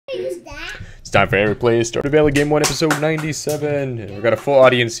It's time for Eric Plays Stardew Valley Game 1 episode 97. And we've got a full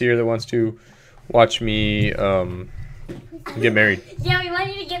audience here that wants to watch me get married. Yeah, we want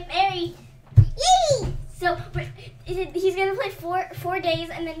you to get married. Yay! So he's gonna play four days,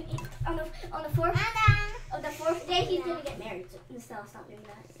 and then on the fourth day he's gonna get married. So stop doing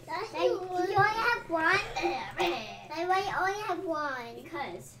that. You only have one. Why you only have one?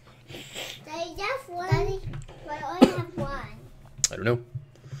 Because they just one. Why you only have one? I don't know.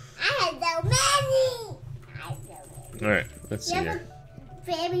 I have so many. Alright, let's see here.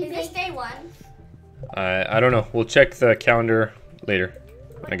 Is this day one? I don't know. We'll check the calendar later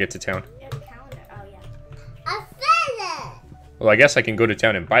when I get to town. You have a calendar. Oh yeah. A feather. Well, I guess I can go to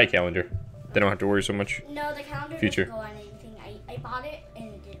town and buy a calendar. Then I don't have to worry so much. No, the calendar Future. doesn't go on anything. I bought it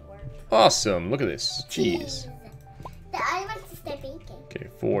and it didn't work. Awesome. Look at this. Cheese. I want to start baking. Okay,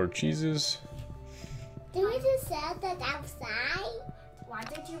 4 cheeses. Do we just sell that outside? Why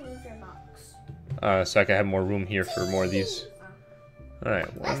did you move your box? So I can have more room here for more of these. Alright,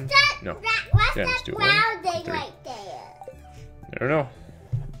 What's one. that? No. What's Yeah, let's that do brown one, thing 3. right there? I don't know.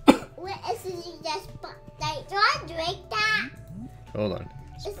 What is it? You just like, do I drink that? Hold on.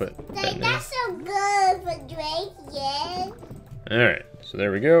 Let's put that Like, in there. that's so good for drink, yeah. Alright, so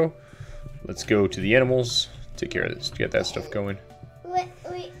there we go. Let's go to the animals. Take care of this. Get that stuff going. Where's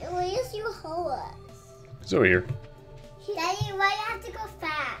your horse? It's over here. Daddy, why you have to go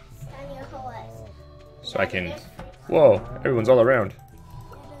fast on your horse? So I can... Whoa, everyone's all around.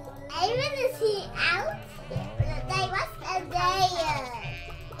 Everyone is here out. Like, what's a day?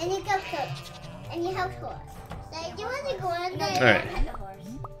 And you go cook. And you help horse. Like, do you want to go on there? Alright. Pet the horse.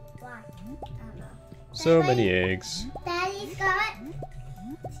 Why? I don't know. So many eggs. Daddy, Scott,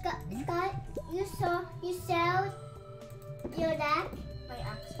 you sold your dad? By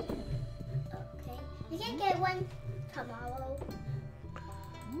accident. Okay. You can get one tomorrow.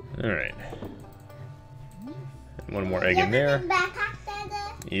 Alright. One more egg You in have a there. big backpack,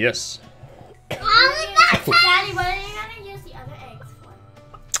 Daddy? Yes. Oh, the backpack! Daddy, what are you gonna use the other eggs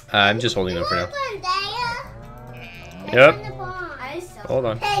for? I'm just holding them for now. Yep. Yep. I still. Hold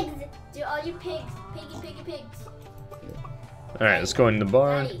on. Pigs. Do all you pigs, piggy pigs. Alright, let's go in the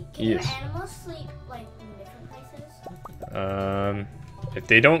barn. Daddy, can Yes. your animals sleep like in different places? If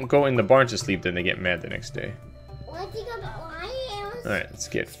they don't go in the barn to sleep, then they get mad the next day. What's he gonna why? Alright, let's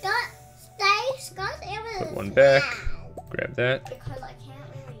get Scott's able to put one back. Grab that. Because I can't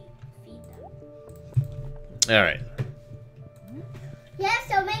really feed them. Alright. You have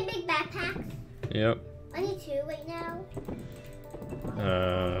so many big backpacks. Yep. Only 2 right now.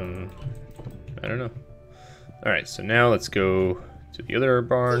 I don't know. Alright, so now let's go to the other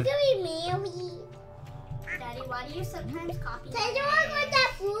barn. He's gonna be married. Daddy, why do you sometimes copy? Can you want with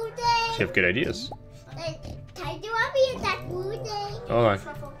that food day? You have good ideas. Can you want me with that food day? Hold on.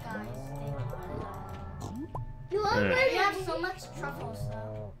 Truffle guys. You want Alright. You have so much truffles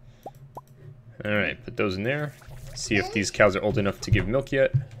though. Alright, put those in there. See if these cows are old enough to give milk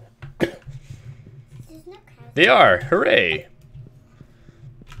yet. There's no cow. They are! Hooray!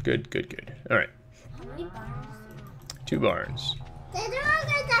 Good, good, good. Alright, How many barns? 2 barns. They don't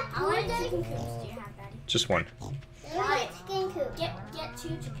want that How food many day. chicken coops do you have, Daddy? Just 1. They don't want chicken coop. Get 2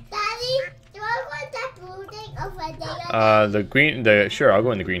 chicken. Daddy, do you want that food day over there? Sure, I'll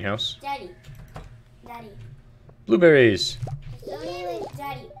go in the greenhouse. Daddy. Blueberries!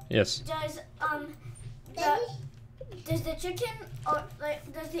 Daddy. Yes. Does the chicken or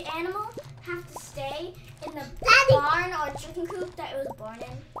does the animal have to stay in the Daddy. barn or chicken coop that it was born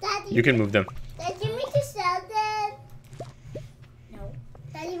in? Daddy, You can move them. Daddy, you need to sell them. No.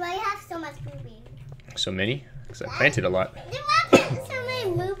 Daddy, why you have so much blueberries? So many? Because I planted a lot. They want so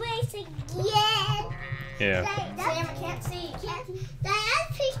many blueberries again. Yeah. Sam, I can't see. I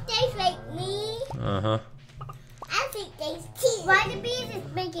think they like me. Uh-huh. I think they tea. Why the bees is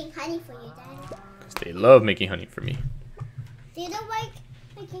making honey for you, Daddy? Because they love making honey for me. They don't like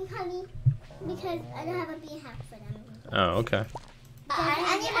making honey because I don't have a bee house for them. Oh, okay.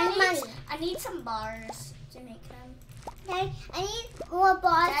 I need more money. I need some bars to make them. Okay, I need more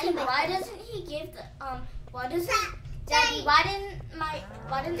bars Daddy, to make why them. doesn't he give the why doesn't Daddy. Daddy,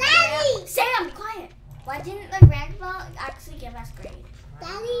 Daddy. Sam, be quiet. Why didn't the grandpa actually give us grade?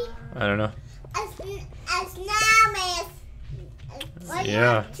 Daddy, I don't know. a snowman. Why do you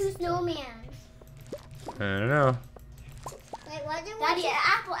Yeah. have 2 snowmans? I don't know. Like, why do you Daddy, want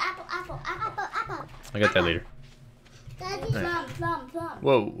apple. I got that later. Daddy, Plum.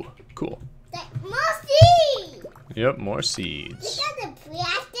 Whoa, cool. more seeds. Yep, more You seeds. got the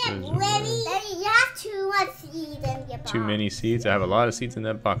plastic There's ready. Daddy, you have too much seeds in your box. Too many seeds. I have a lot of seeds in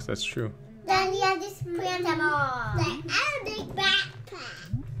that box, that's true. Then you have to plant them all. I have a big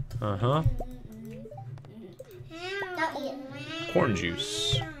backpack. Uh-huh. corn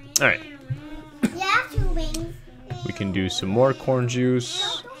juice. Alright. You have 2 wings. We can do some more corn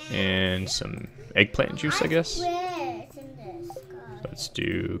juice and some eggplant juice, I guess. Squares in this. Let's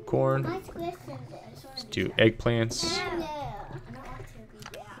do corn. My squares in this. Let's do eggplants. No.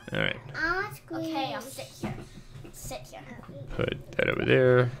 Alright. I want squares. Okay, I'll sit here. Sit here. Put that over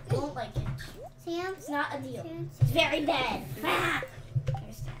there. Don't like it. Sam, It's not a deal. It's very bad. Ah!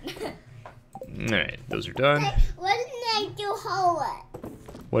 Understand. Alright, those are done. what did I do Howard?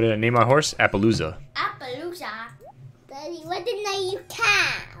 What did I name my horse? Appaloosa. Appaloosa. Daddy, what did I you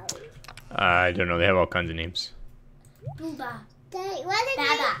cow? I don't know. They have all kinds of names. Booba. Daddy, what did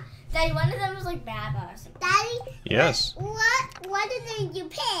Baba. Daddy, one of them was like Baba or something. Daddy, Yes. what did you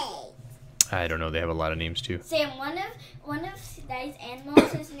pay? I don't know. They have a lot of names too. Sam, one of Daddy's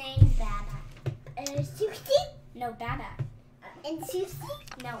animals is named Baba. Susie? No, Baba. And Susie?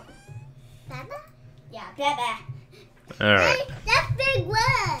 No. Baba? Yeah, Baba. Alright. Daddy, that's big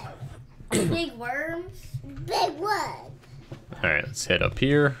word. Big worms. Big word. Alright, let's head up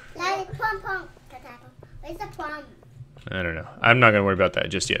here. Daddy, plum. Where's the plum? I don't know. I'm not going to worry about that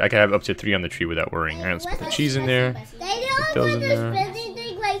just yet. I can have up to 3 on the tree without worrying. Alright, let's put the cheese in there. Daddy, those don't in put this there. busy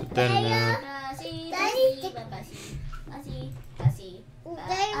thing right Then, there. Daddy,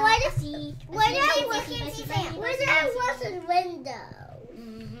 what are you looking at? Where's that Wilson's window?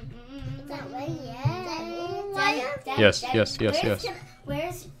 Is that right yet? Yes.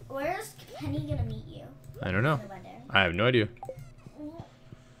 Where's Penny gonna meet you? I don't know. I have no idea.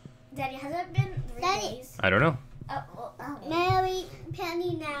 Daddy, has it been 3 Daddy. days? I don't know. Mary,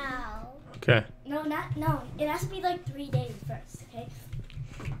 Penny now. Okay. No, it has to be like 3 days first, okay?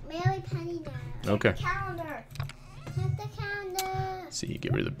 Mary, Penny now. Okay. Calendar. Check the calendar. Let's see,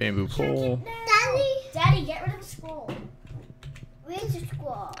 get rid of the bamboo Check it pole. now. Daddy, get rid of the scroll. Where's the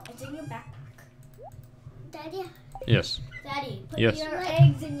squirrel? It's in your backpack. Daddy, Yes. Daddy, put Yes. your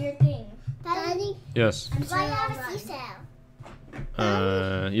eggs in your thing. Daddy, Yes. I'm why you have a run. seashell?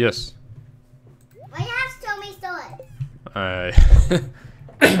 Yes. Why you have so many swords?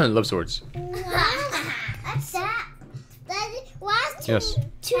 I love swords. What's that? Daddy, why's Yes.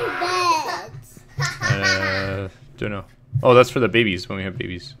 two beds? Don't know. Oh, that's for the babies when we have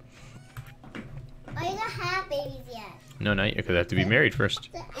babies. Why you don't have babies yet? No, not yet, because I have to be married first.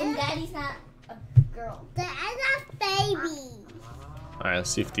 And Daddy's not a girl. I have babies. Alright, let's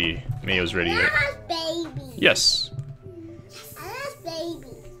see if the mayo's ready I yet. have babies. Yes. I have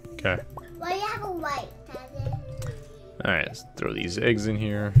babies. Okay. Why you have a white, Daddy? Alright, let's throw these eggs in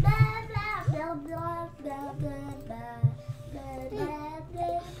here. Blah, blah, blah, blah, blah, blah, blah, blah, blah,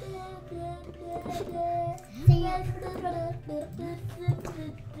 blah,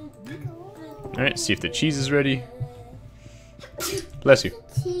 Alright, see if the cheese is ready. Bless you.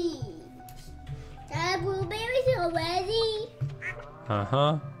 Cheese. The blueberries are ready.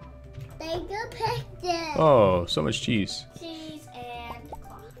 Uh-huh. They go pick them. Oh, so much cheese. cheese and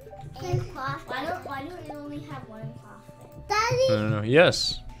cloth. And cloth. Why don't you only have one cloth thing? I Daddy, don't know.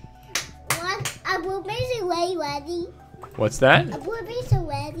 Yes. a blueberries are ready. What's that? A blueberries are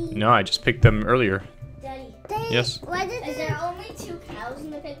ready. No, I just picked them earlier. Daddy, Daddy, Yes. What is is it? there only 2 cows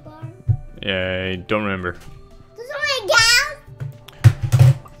in the pig barn? Yeah, I don't remember. There's only a cow.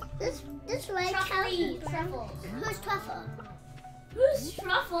 This red cow. Truffles. Who's truffle? Who's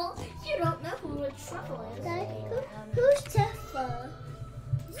Truffle? You don't know who a Truffle is. Daddy, who's truffle?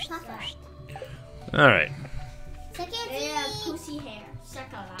 Truffle. Alright. Second They have tea. pussy hair.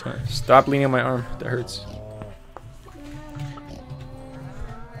 Chocolate. Stop leaning on my arm. That hurts.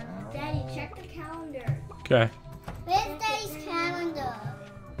 Daddy, check the calendar. Okay. Where's Daddy's calendar?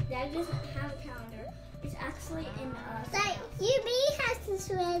 Daddy doesn't have a calendar. It's actually in Daddy, UB has this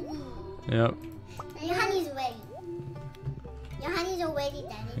ready. Yep. And your honey's ready. Your honey's already,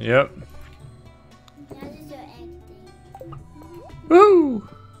 Daddy. Yep. That is your egg thing. Woo!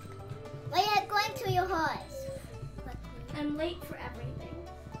 Why are you going to your horse? I'm late for everything.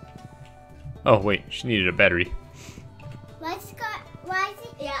 Oh, wait. She needed a battery. Why is it?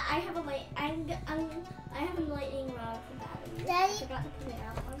 Yeah, I have a light. I have a lightning rod for battery. Daddy? I forgot to put it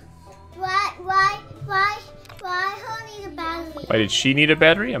out. Why who need a battery? Why did she need a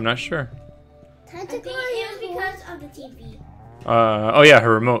battery? I'm not sure. Time I to think go it was because of the TV. Oh yeah,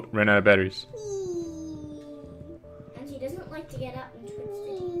 her remote ran out of batteries. And she doesn't like to get up and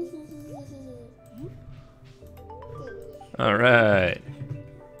twitch the TV. Alright.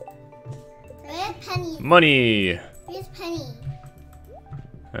 Where's Penny? Money! Where's Penny?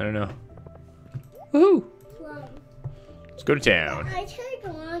 I don't know. Woohoo! Plum. Let's go to town. I can't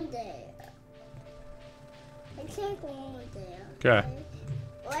go on there. I can't go on there. Okay.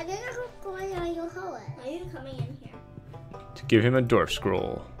 Why did I go going on your horse? Why are you coming in here? To give him a dwarf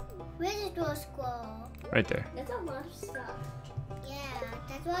scroll. Where's the door scroll? Right there. That's a lot of stuff. Yeah,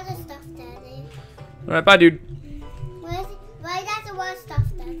 that's a lot of stuff, Daddy. Alright, bye, dude. Why that's a lot of stuff,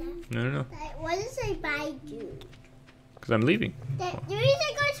 Daddy? No. What does it buy do? Because I'm leaving. That you need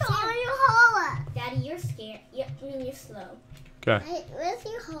to go to all your holes. Daddy, you're scared. You're slow. Okay. Where's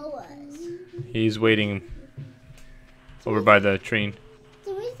your holes? He's waiting over by the train.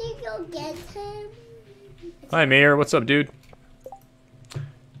 Do we think you'll get him? Hi, Mayor. What's up, dude?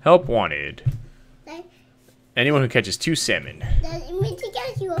 Help wanted. Like, Anyone who catches 2 salmon. you need to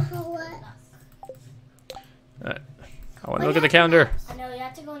get your holes. I want to look at the calendar. I know, you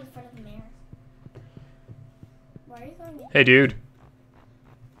have to go in front of the mirror. Where are you going? Hey, dude.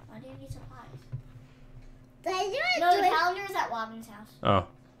 Why do you need supplies? No, The calendar is at Robin's house. Oh.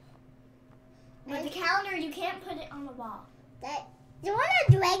 But the calendar, you can't put it on the wall. You want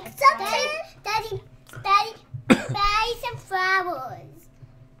to drink something? Daddy, buy some flowers.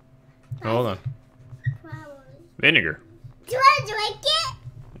 Hold on. Flowers. Vinegar. Do you want to drink it?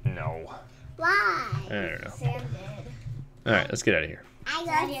 No. Why? I don't know. Sam did. Alright, let's get out of here. I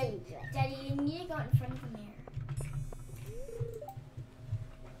Daddy, love you. Daddy, you need to go in front of the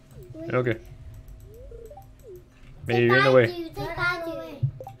mirror. Okay. Maybe you're in the way. Say bye to you.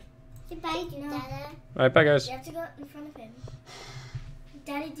 Say bye to you, Dada. Alright, bye, guys. You have to go in front of him.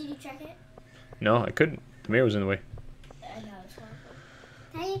 Daddy, did you check it? No, I couldn't. The mayor was in the way. I know, it's Daddy,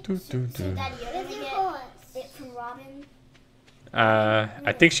 horrible. So, Daddy, you're where's gonna your get horse? it from Robin.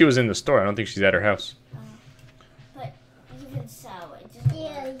 I think she was in the store. I don't think she's at her house. But even so, it doesn't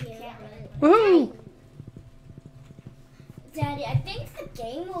Yeah, work. You yeah. can't really Woohoo! Daddy, I think the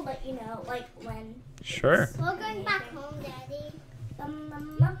game will let you know, like, when. Sure. We're going back home, Daddy.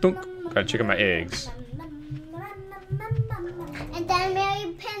 Dunk. Gotta check out my eggs. And then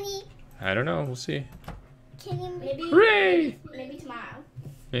Mary Penny, I don't know. We'll see. can you Maybe, Hooray! maybe tomorrow.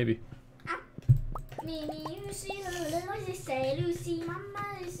 Maybe. Mimi, Lucy, Lucy, say Lucy, Mama,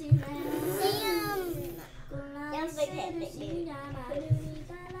 Lucy, Lucy, That's big head, big head.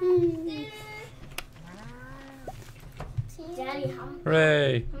 Daddy, how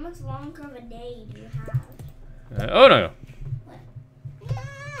Hooray! much longer of a day do you have? Oh, no.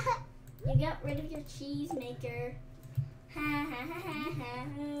 You got rid of your cheese maker. Ha ha ha ha ha.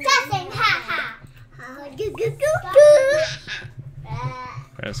 Nothing, ha ha. Goo goo goo goo.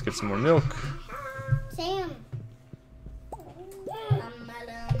 Alright, let's get some more milk. Sam.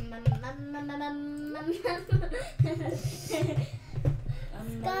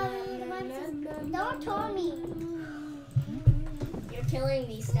 Don't tell me. You're killing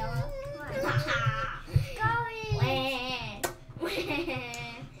me, Stella.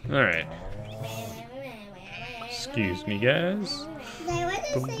 Alright. Excuse me, guys. They want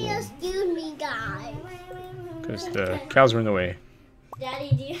to say excuse me, guys. Because the cows are in the way. Daddy,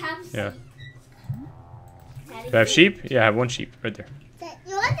 do you have sheep? Yeah. Daddy, Do I have sheep? Yeah, I have 1 sheep right there.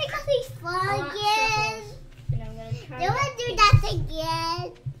 You want to call me fun again? And I'm gonna try You want to do that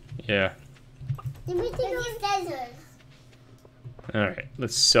again? Yeah. Let me take your scissors. Alright,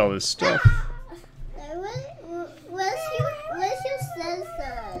 let's sell this stuff. Where's your scissors?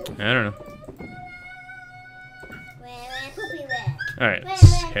 I don't know. Where, poopy, where? Alright,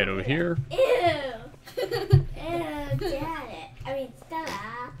 let's head over here. Ew! Ew, Daddy. I mean,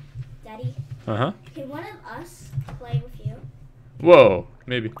 Stella. Daddy, Uh-huh. can one of us play with you? Whoa,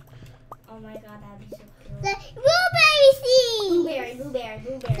 maybe. Oh my god, that'd be so cool. The blueberry seed. Blueberry, blueberry,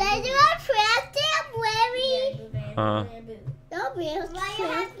 blueberry. Did you want to plant them, Larry? Blueberry, Uh-huh. blueberry, blueberry. No, because why you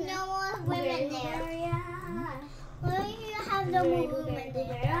have no more women there? Why you have no more women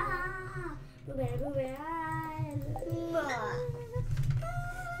there?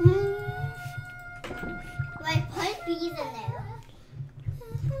 Like, put bees in there.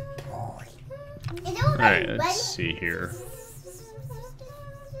 Is it Alright, ready? let's see here.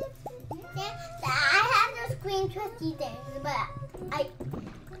 Yeah, I have those green twisty things, but I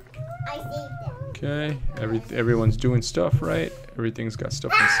saved them. Okay, everyone's doing stuff, right? Everything's got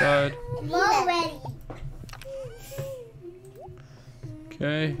stuff inside. We're ready.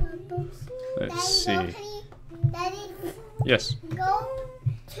 Okay, let's see. Daddy, Yes. go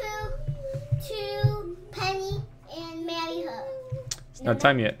to Penny and marry her. It's not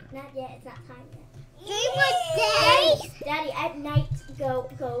time yet. Not yet, it's not time yet. 3 more days. Daddy, at night, go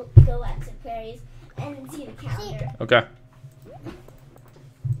at the prairies and see the calendar. Okay.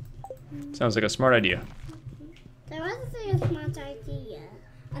 Sounds like a smart idea. That wasn't a smart idea.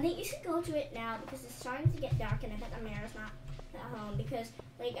 I think you should go to it now because it's starting to get dark and I bet the mayor's not at home because,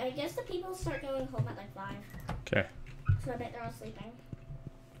 like, I guess the people start going home at like 5. Okay. So I bet they're all sleeping.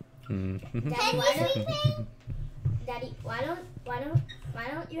 Mm-hmm. Daddy, Daddy, why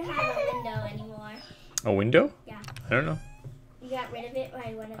don't you have a window anymore? A window? Yeah. I don't know. You got rid of it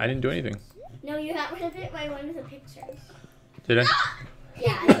by one of the I didn't do anything. No, you got rid of it by one of the pictures. Did I?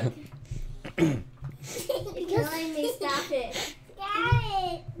 Yeah, I did. You're telling me stop it.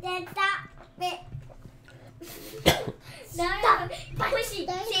 Daddy, then stop it. No, pushy.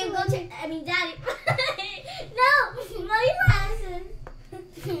 Sam, go check. Daddy. No, my glasses.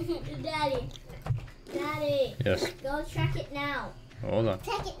 Daddy. Yes. Go track it now. Hold on.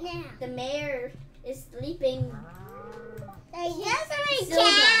 Take it now. The mayor is sleeping. There's also many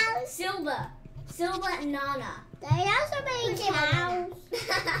cows. Silva and Nana. There's also many cows.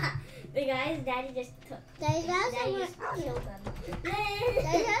 The guys Daddy just took. There's also Daddy many just killed them.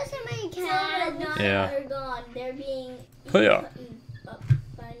 There's also many Silva and cows. Nana Yeah. are gone. They're being Yeah. eaten up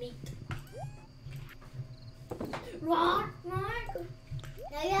by meat. Rock.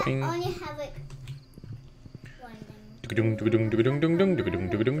 Now you Bing. only have like one thing. Dung, dung, dung, dung, dung, dung, dung, dung,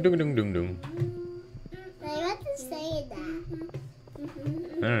 dung, dung, dung, dung, dung. Now you have to say that.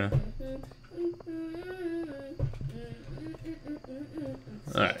 I don't know.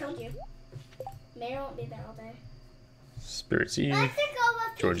 I Alright. told you. Mayor won't be there all day. Spirits Eve. Let's go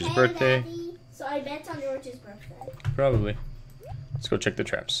with George's the birthday. Daddy. So I bet on George's birthday. Probably. Let's go check the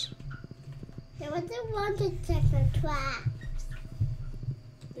traps. I wasn't want to check the trap.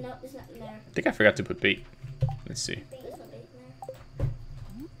 No, there's nothing there. I think I forgot to put bait. Let's see. There's no bait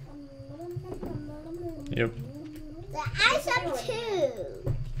in there. Yep. The ice up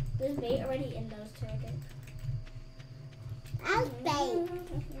two. There's bait already in those two, I think. Ice bait.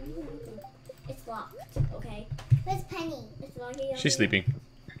 It's locked, okay? Where's Penny? It's locked. She's sleeping.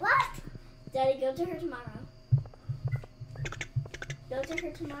 What? Daddy, go to her tomorrow. Go to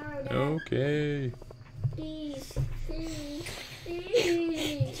her tomorrow, Dad. Okay. Please. Please.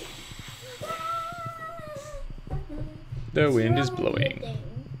 Please. The wind is What's wrong with blowing. your thing?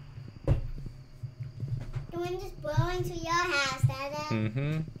 The wind is blowing to your house, Dada.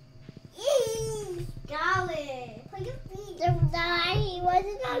 Mm-hmm. Scarlet. Put your feet. The daddy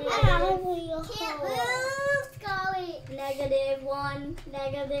wasn't on the house for your Can't move, Scarlet. -1,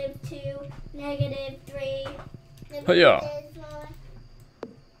 -2, -3. Hiya.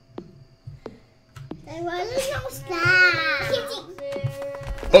 There wasn't no sound.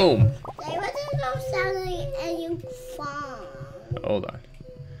 Boom. There wasn't no sound and you fall. Hold on.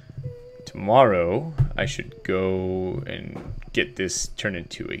 Tomorrow, I should go and get this turned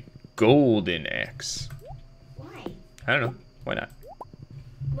into a golden axe. Why? I don't know. Why not?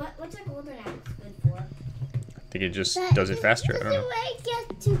 What's a golden axe good for? I think it just does it faster. I don't know.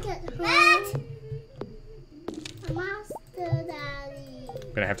 To get home. A monster, Daddy.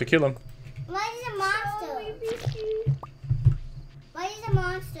 I'm gonna have to kill him. What is a monster? What is a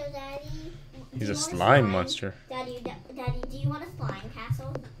monster, Daddy? He's a slime monster. Daddy, do you want a slime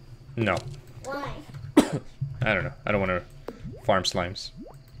castle? No. Why? I don't know. I don't want to farm slimes.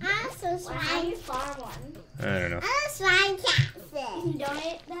 I'm so Why have slime. you farm one? I don't know. I'm a slime You cat. can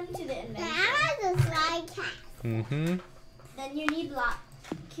donate them to the inventor. I'm a slime cat. Mm-hmm. Then you need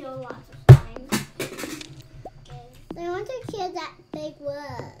kill lots of slimes. I want to kill that big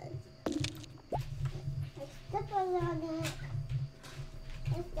wood. Step on it.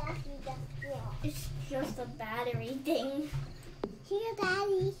 It's just a battery thing. Here,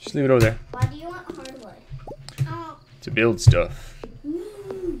 Daddy. Just leave it over there Why do you want hardwood? Oh, to build stuff.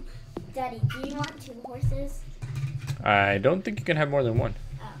 Daddy, do you want 2 horses? I don't think you can have more than one.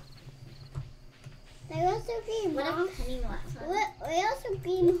 there was a green What monster. if Penny wants one? Where else a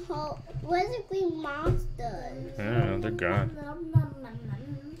green hole? Where's a green monster? I don't know. They're gone.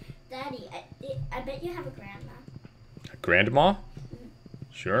 Daddy, I bet you have a grandma. A grandma?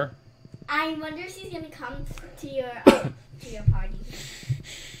 Sure. I wonder if she's gonna come to your party.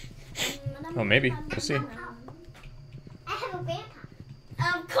 Oh, maybe. We'll see. I have a grandpa.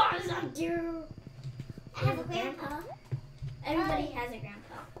 Of course I do. I have a grandpa. Everybody has a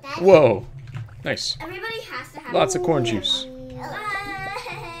grandpa. Daddy. Whoa. Nice. Everybody has to have. Lots of corn juice.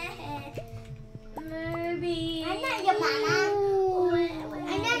 Maybe. I'm not your mama.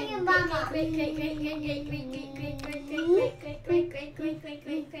 I'm not your mama. Great.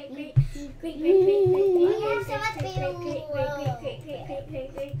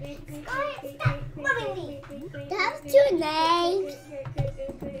 That's 2 names.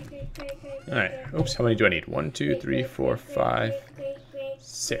 Alright. Oops. How many do I need? 1, 2, 3, 4, 5,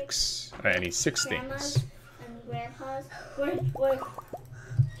 6. Alright, I need 6 Grandmas things. and grandpas were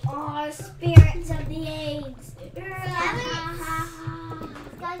all spirits of the AIDS.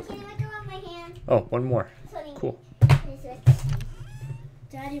 God, can you let go of my hand? Oh, one more. Sorry. Cool.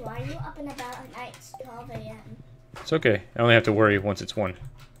 Daddy, why are you up and about at night? It's 12 a.m. It's okay. I only have to worry once it's 1.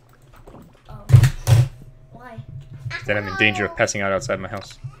 Oh. Why? Then I'm in danger of passing out outside my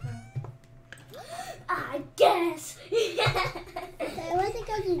house. I guess. What's it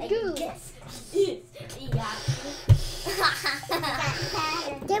going to do? I guess.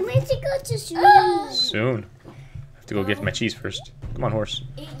 Then where's it go to sleep? Soon. I have to go get my cheese first. Come on, horse.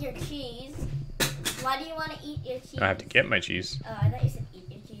 Eat your cheese. Why do you want to eat your cheese? I have to get my cheese. Oh, I thought you said eat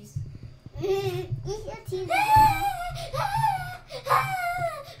your cheese. Eat your cheese.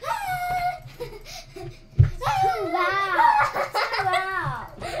 Too loud. Too loud.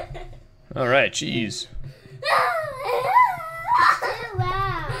 All right, cheese. Too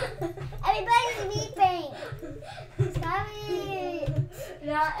loud. Everybody's sleeping. Sorry.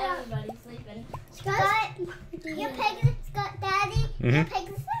 Not everybody's sleeping. Scott, your pig, Scott, Daddy, your pig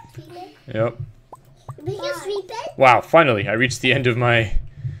is not sleeping. Yep. Are you sleeping? Wow, finally, I reached the end of my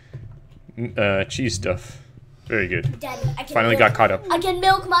cheese stuff. Very good. Daddy, I can Finally milk. got caught up. I can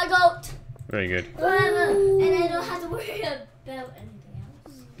milk my goat. Very good. And I don't have to worry about anything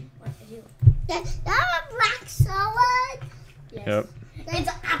else. What to do? That's a black sword. Yes. Yep. It's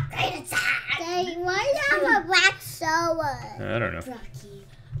an upgraded sword. Daddy, why do you have a black sword? I don't know. Rocky.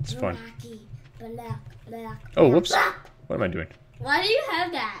 It's fun. Rocky. Black. Oh, whoops. What am I doing? Why do you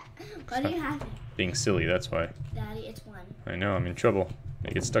have that? Why do you have it? Being silly, that's why. Daddy, it's 1. I know, I'm in trouble. I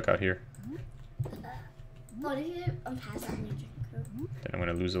get stuck out here. What if you pass out in your drink? Then I'm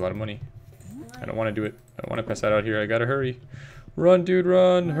going to lose a lot of money. I don't want to do it. I don't want to pass that out here. I got to hurry. Run, dude,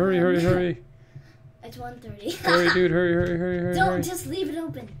 run. Hurry, hurry, hurry. It's 1:30. Hurry, dude, hurry, hurry, hurry, hurry. Don't hurry. just leave it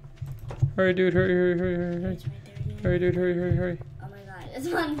open. Hurry, dude, hurry, hurry, hurry, hurry, hurry. It's 1:30. Hurry, dude, hurry, hurry, hurry. Oh my god, it's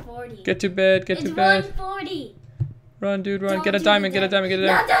 1:40. Get to bed, get It's to bed. 1:40. Run, dude, run. Don't Get a do diamond, the get a diamond, get a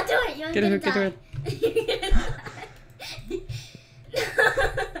diamond. No, don't do it. You're Get gonna it, get die. it. You're gonna die.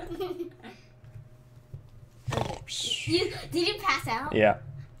 Did you pass out? Yeah.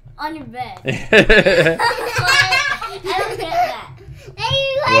 On your bed. Whoa, I don't get that.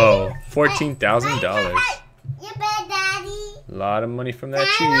 $14,000. Your bed, Daddy. A lot of money from that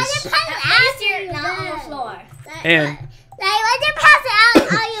Daddy, cheese. At least you're not on the floor. And Daddy, why did you pass it out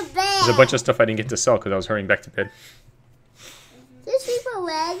on your bed? there's a bunch of stuff I didn't get to sell because I was hurrying back to bed. This people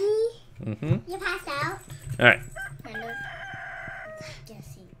ready? Mm-hmm. You passed out? All right. Kind of.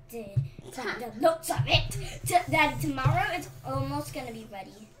 Yes, he did. Took the notes of it. Daddy, tomorrow it's almost gonna be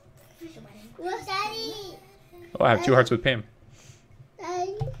ready. The wedding. Look, Daddy. Oh, I have 2 hearts with Pam.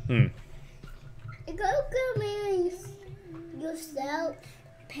 Daddy. Go marry yourself.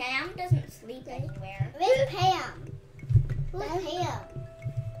 Pam doesn't sleep anywhere. Where's Pam? Who's Pam?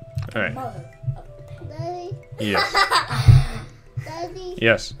 All right. Mother of Pam. Daddy. Yes. Daddy.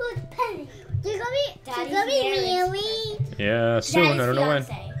 Yes. Who's Pam? You're Daddy's gonna be married. married. Yeah, soon. Daddy's I don't know when.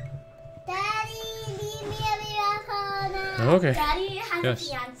 fiance. Daddy, be married. Okay. Daddy has Yes. a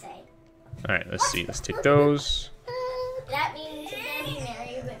fiance. All right, let's see. Let's take those. That means you're gonna be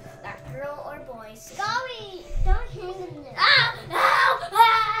married with that girl or boy. So Sorry, don't hang in there. ah!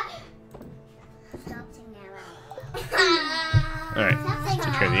 Ah! Stop singing that Ah! All right. Let's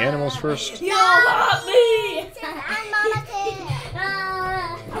take care of the animals first. You hurt me! I'm Mama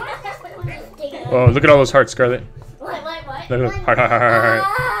Ah! Oh, look at all those hearts, Scarlett. What? Look, look. Heart, heart, heart, heart, heart.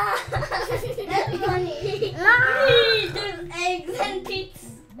 That's funny. There's eggs and pizza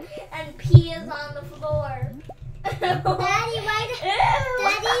and pee is on the floor. Daddy, Ew.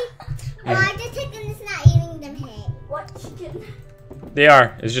 why the chicken is not eating them hay? What chicken? They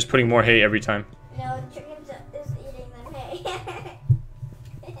are. It's just putting more hay every time. No, the chicken is eating them hay.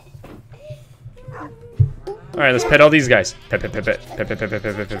 All right, let's pet all these guys. Pet, pet, pet, pet, pet, pet, pet, pet,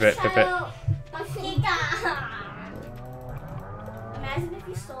 pet, pet, pet, pet, pet. Imagine if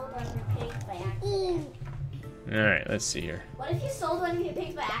you sold one of your pigs by accident. All right, let's see here. What if you sold one of your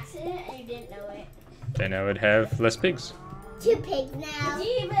pigs by accident and you didn't know it? Then I would have less pigs. 2 pigs now. Do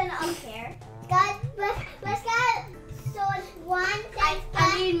you even care? God, let's go. So one.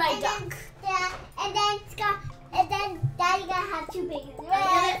 I need my duck. And then Daddy gonna have 2 pigs.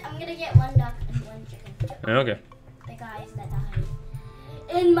 I'm gonna get 1 duck and 1 chicken. Okay. The guys that died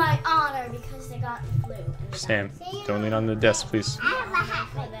in my honor because they got the flu. And they Sam, died. don't lean on the desk, please. I have a hat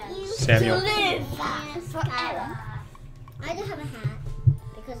for you. Samuel. To live Yes, forever. I do have a hat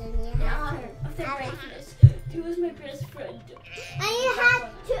because of your In hat. honor of their greatness. He was my best friend. I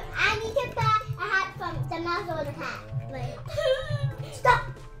need to buy a hat from the mouse or the cat. Like, stop.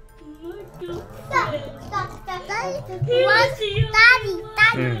 Stop. Daddy, what did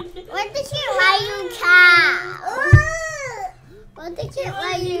you why you cow? What did you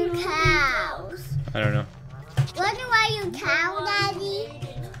why you cows? I don't know. What do why you cow, Daddy?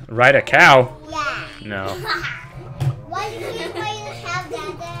 Ride a cow? Yeah. No. Why do you have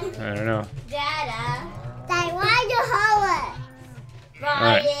Dada? I don't know. Dada. Dad, why the horse?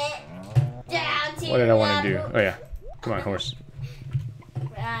 Ride it down to What did I want to do? the- Oh yeah. Come on, horse.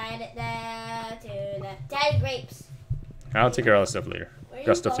 Ride it down to the Daddy Grapes. I'll take care of all this stuff later. Where Got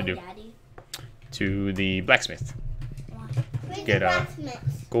you stuff to going, do. Daddy? To the blacksmith. Where's Get, the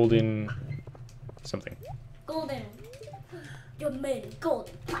blacksmith? Golden something. Golden. You're made of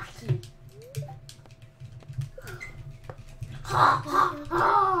golden plastic. Ha ha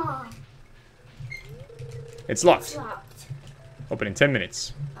ha! It's locked. Dropped. Open in 10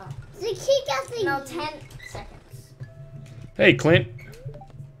 minutes. The key got the No, 10 seconds. Hey, Clint.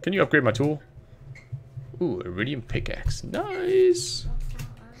 Can you upgrade my tool? Ooh, iridium pickaxe. Nice.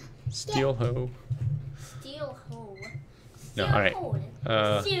 Steel hoe. Steel hoe. No, Steel alright. hoe.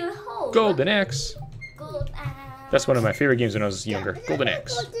 Steel hoe. Golden axe. Gold axe. That's one of my favorite games when I was younger. Golden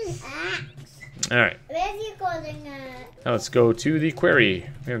axe. Golden axe. Alright. Where's your golden axe? Now let's go to the quarry.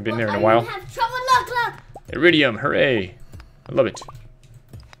 We haven't been there in a I while. have trouble. Look. Iridium, hooray. I love it. Say,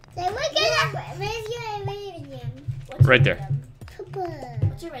 look at that. Where's your iridium? What's Right your there. item? Purple.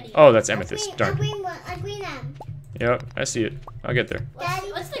 What's your ready? Oh, that's A amethyst. green Darn. one. A green one. Yep, I see it. I'll get there.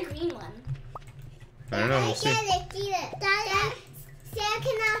 What's the green one? I don't know. We'll see. Get it. Dad, Sam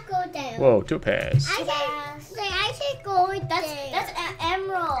cannot go there. Whoa, topaz. I can't go there. That's an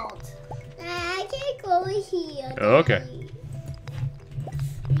emerald. I can't go here. Okay. Daddy.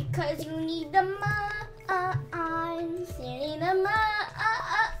 Because you need the mines. You need the mines.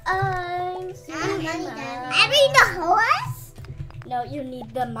 I mean the horse? No, you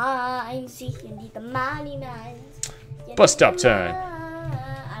need the mines. You need the money mines. You Bus need stop the time.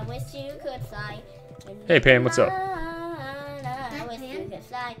 I wish you could fly. You need Hey, Pam, the what's up? mine. I wish you could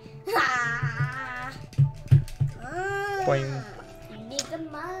fly. Boing. You need the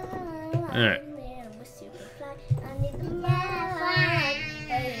mine. Alright. I wish you could fly. I need the mine. I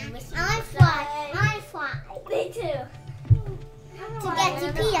wish you I could fly. I fly. Me too. To get to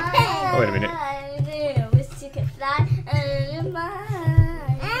be a pet. Oh, wait a minute. I wish you could fly. I wish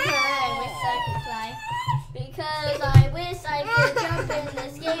I could fly. Because I wish I could jump in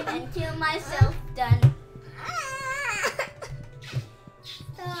this game and kill myself. Done.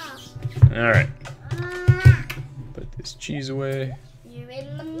 Alright. Put this cheese away. You're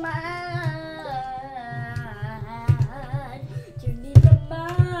in the mud. You need the mud.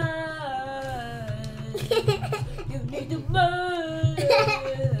 You need the mud.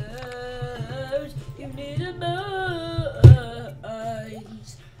 You need the mines.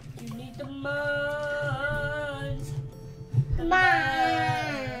 You need the mines.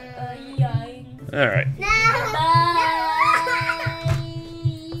 Alright.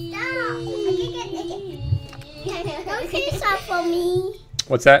 Don't say stop for me.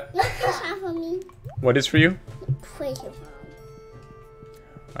 What's that? Don't say stop for me. What is for you? Crazy Farm.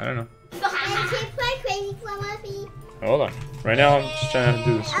 I don't know. And can you play Crazy Farm with me? Hold on. Right now, I'm just trying to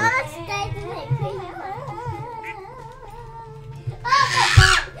do this. I want to stay to play Crazy Farm.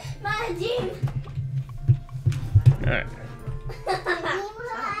 My gym. Alright.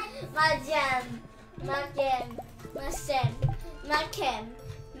 My jam. My jam. My sen. My chem.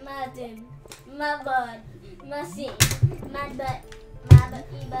 My dim. My bud. My seat. My butt. My butt.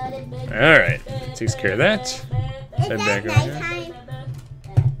 Alright. Takes care of that. Is Head that back over here. nighttime?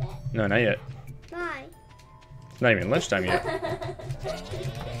 No, not yet. Why? It's not even lunchtime yet.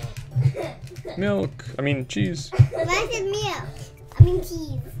 Milk. I mean, cheese. Why is it milk? I mean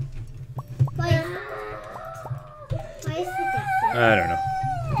cheese. Why is it I don't know.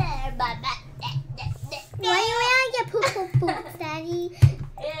 Why are you wearing your poo-poo boots, Daddy?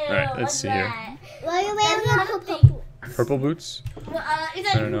 Alright, let's see here. Why are you wearing your poo-poo boots? Purple boots? I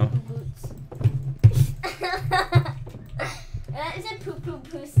don't know. Is it poo poo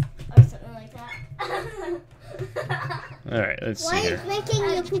poos or something like that? Alright, let's see Why are you here. making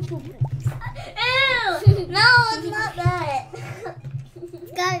your poo-poo boots? Ew! No, it's not that.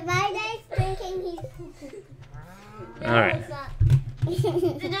 God, my dad's thinking he's poo-poo. No, Alright. it's not.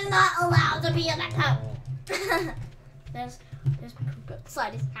 It is not allowed to be in that cup. There's poop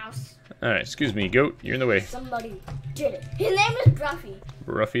outside his house. Alright, excuse me, goat. You're in the way. Somebody did it. His name is Druffy.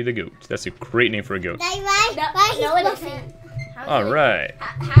 Ruffy the goat. That's a great name for a goat. Daddy, why? No, Why he's no, it fluffy? isn't. How is Alright.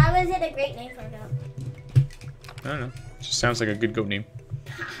 How is it a great name for a goat? I don't know. Just sounds like a good goat name.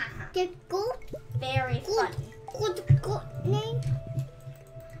 The goat? Very funny. Goat name?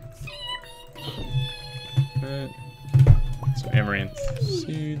 Some amaranth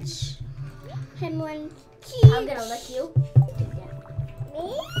seeds. Hemorrhoid. I'm gonna lick you.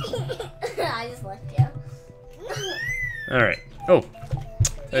 I just licked you. Alright. Oh,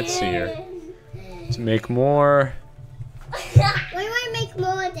 let's see here. To make more make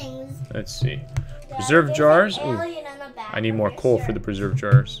more things. Let's see. Preserve jars. Ooh, Alien on the back I need of more your coal shirt. for the preserve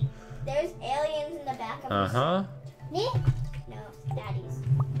jars. There's aliens in the back of Uh-huh. Me? No, Daddy's.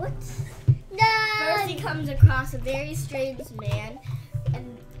 What? First he No. comes across a very strange man,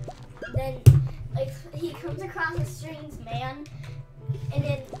 and then like he comes across a strange man, and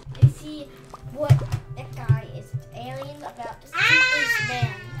then you see what that guy is alien about to see this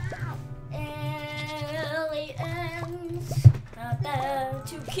man. Aliens about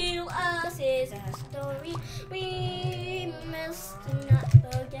to kill us is a story we must not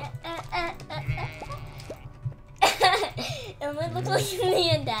forget. And it looks like me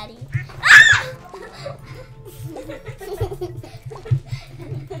and Daddy.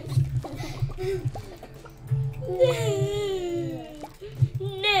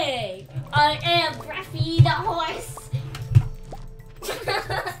 Nay, I am Bruffy the horse.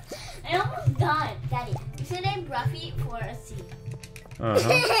 I almost died, Daddy. You should name Bruffy for a C.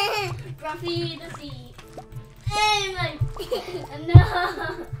 Uh-huh. Bruffy the C. Hey, my no.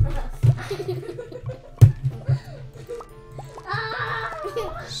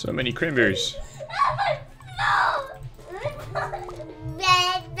 So many cranberries. No.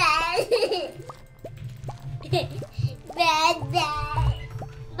 Bad, bad. Bad, bad.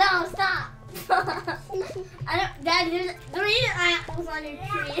 No, stop. I don't, Dad, there's 3 apples on your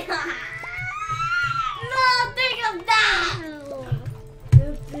tree. No, think of that. The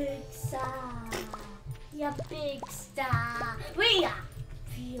big star. Your big star. We are.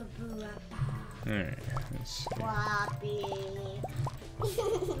 Alright, let's see. Floppy.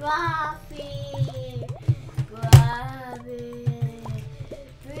 Floppy. Floppy.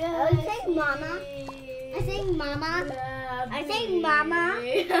 I think Mama. I think Mama. I think Mama. I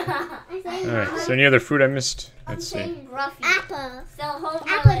think Alright, Mama. so any other fruit I missed? I'm Let's see. saying Ruffy. Apple. So hold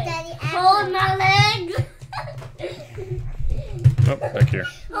my Apple, leg. Daddy. Apple. Hold my legs. Oh, back here.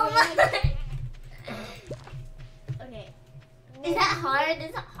 Hold my leg. Okay. Is that hard? Is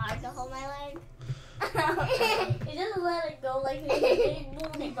it hard to hold my leg? You just let it go like a big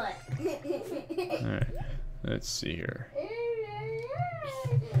movie butt. Alright, let's see here.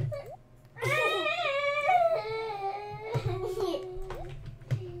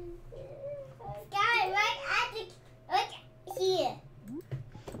 Guy, right here.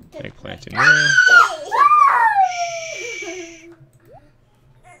 Eggplant in there.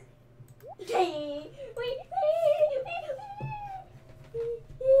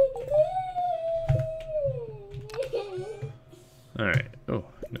 Alright. Oh,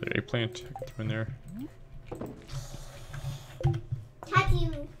 another eggplant. I can throw in there.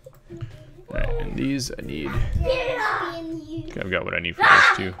 Tattoo. Alright, and these I need. You. Okay, I've got what I need for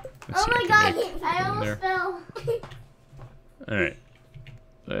those two. Let's Oh see my if god, I can make I one almost there. fell. Alright.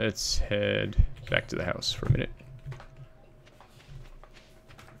 Let's head back to the house for a minute.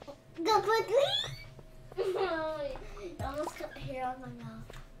 Go quickly. I almost got hair on my mouth.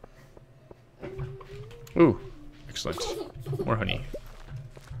 Ooh, excellent. More honey.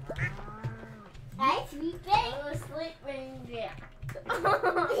 Right, sweet I was sleeping, Jack. I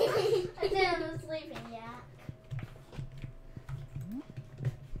said I was sleeping, Jack.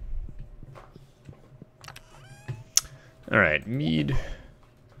 Alright, mead.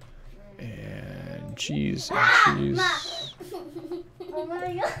 And cheese and cheese. Oh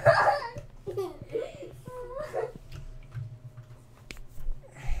my god.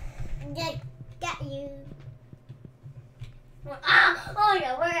 Got you. Ah! Oh my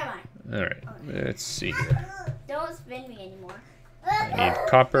god, where am I? Alright, let's see here. Don't spin me anymore. I need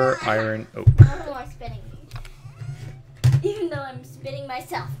copper, iron, oak. No more spinning me. Even though I'm spinning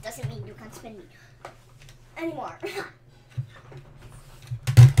myself, doesn't mean you can spin me anymore.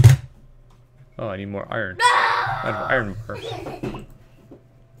 Oh, I need more iron. I have iron bar.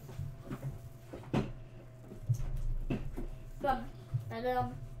 Bum,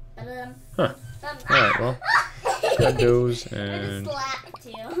 ba-dum, ba-dum, Huh. bum. Alright, well, grab those I and just slapped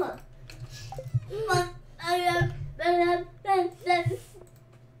you. Bum, ba-dum, ba-dum, ba-dum.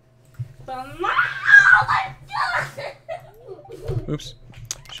 Bum. Oh my god! oops.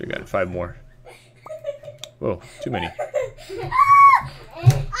 Should have gotten 5 more. Whoa, too many.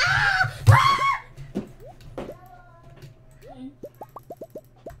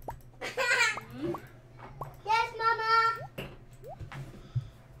 Yes, Mama.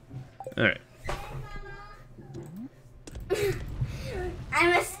 Alright.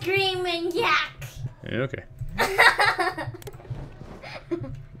 I'm a screaming yak. Okay.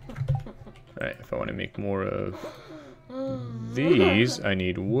 Alright, if I want to make more of these, I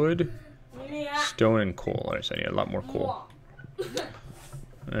need wood, stone, and coal. Alright, so I need a lot more coal.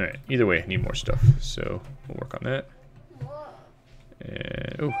 Alright, either way, I need more stuff. So we'll work on that.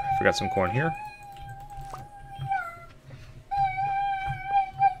 And, oh, I forgot some corn here.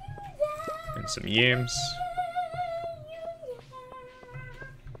 And some yams.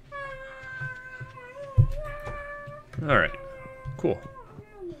 Alright, cool.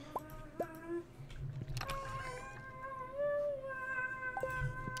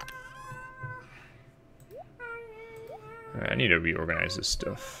 Alright, I need to reorganize this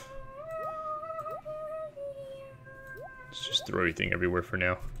stuff. Let's just throw everything everywhere for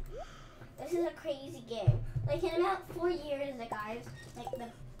now. This is a crazy game. Like in about 4 years, the guys, like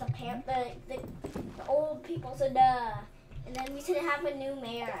the old people said, and then we should have a new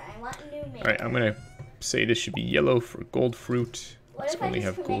mayor. I want a new mayor. Alright, I'm gonna say this should be yellow for gold fruit. What Let's if I only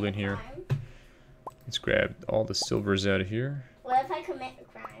just have gold in commit a here. crime? Let's grab all the silvers out of here. What if I commit a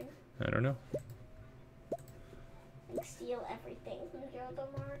crime? I don't know. And steal everything from Joe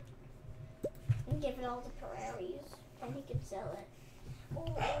the Mart and give it all to Prairies, and he could sell it.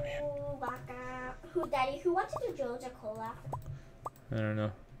 Oh, baka. Who, Daddy? Who wants to do Joe's or Cola? I don't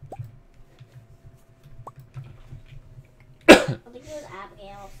know. I think it was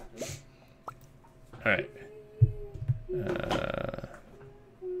Abigail or something. Alright.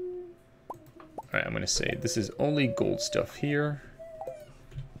 Alright, I'm gonna say this is only gold stuff here.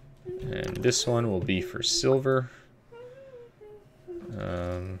 And this one will be for silver.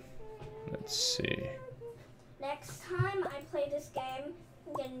 Let's see. Next time I play this game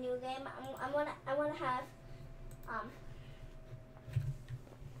and get a new game, I wanna have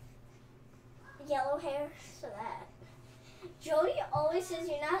yellow hair so that Jody always says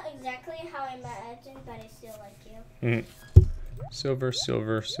you're not exactly how I imagined, but I still like you. Mm. Silver,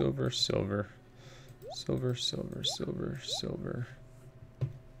 silver, silver, silver. Silver, silver, silver, silver.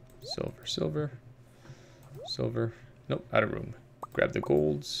 Silver, silver. Silver. Nope, out of room. Grab the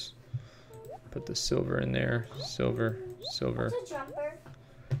golds. Put the silver in there. Silver, silver. What's a jumper?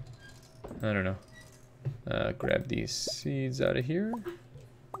 I don't know. Grab these seeds out of here.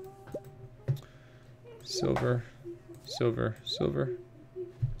 Silver, silver, silver.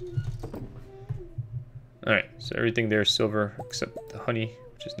 Alright, so everything there is silver except the honey,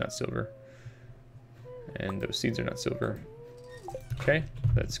 which is not silver. And those seeds are not silver. Okay,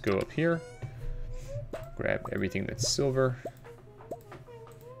 let's go up here. Grab everything that's silver.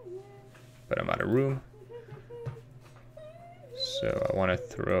 But I'm out of room. So I want to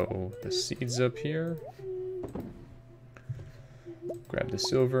throw the seeds up here. Grab the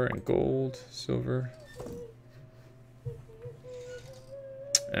silver and gold, silver.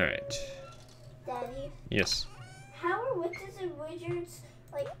 Alright. Daddy, Yes. how are witches and wizards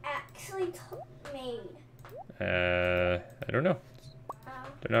like actually made? I don't know. Um,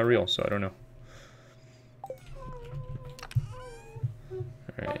 They're not real, so I don't know.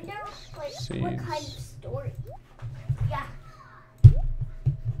 Alright. wonder like Seeds. what kind of story? Yeah.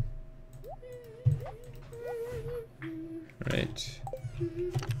 Right.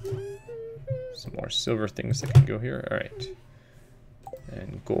 Some more silver things that can go here. Alright.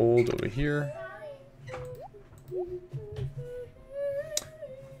 And gold over here.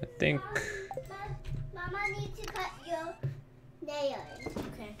 I think. Mama needs to cut your nails.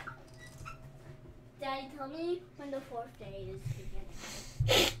 Okay. Daddy, tell me when the 4th day is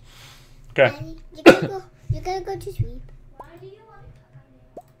beginning. Okay. Daddy, you're gonna go to sleep. Why do you want to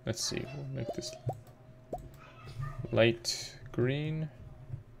cut Let's see. We'll make this light green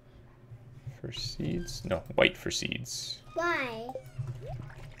for seeds. No, white for seeds. Why?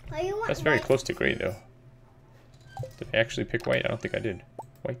 Why you want That's very white? close to gray, though. Did I actually pick white? I don't think I did.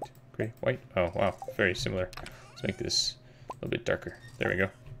 White, gray, white. Oh, wow. Very similar. Let's make this a little bit darker. There we go.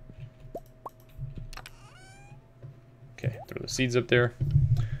 Okay, throw the seeds up there.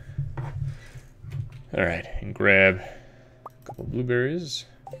 Alright, and grab a couple blueberries.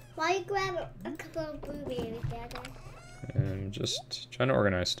 Why you grab a couple of blueberries, Daddy? And just trying to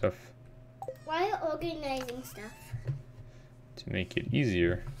organize stuff Why are you organizing stuff? to make it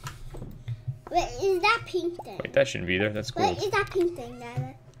easier. What is that pink thing? Wait, that shouldn't be there. That's gold. What is that pink thing,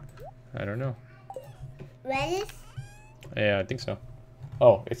 Daddy? I don't know. Lettuce? Yeah, I think so.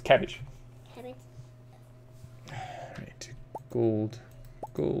 Oh, it's cabbage. Cabbage. Alright, gold,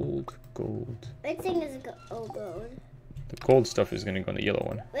 gold, gold. What thing is gold? The gold stuff is going to go in the yellow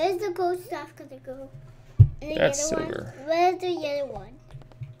one. Where's the gold stuff gonna go? In the That's yellow silver. One? Where's the yellow one?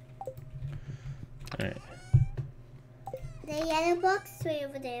 Alright, The yellow box is way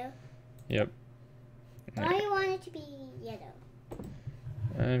over there. yep. Why Alright. do you want it to be yellow?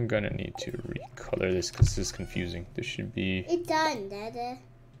 I'm going to need to recolor this because this is confusing. This should be, It's done, Dada.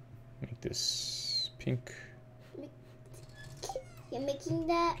 make this pink. You're making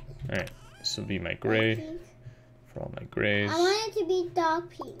that Alright, this will be my light gray pink. for all my grays. I want it to be dark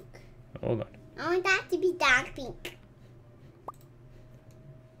pink. Hold on. I want that to be dark pink.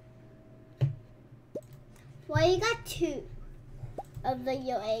 Well, you got 2 of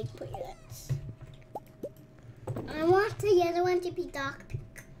your egg plants. I want the other one to be dark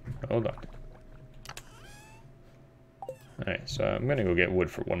pink. Hold on. Alright, so I'm gonna go get wood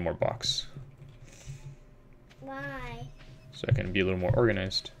for one more box. Why? So I can be a little more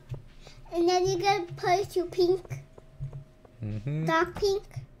organized. And then you're gonna put it to pink. Mm-hmm. Dark pink.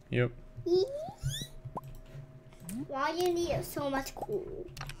 Yep. Why do you need so much coal?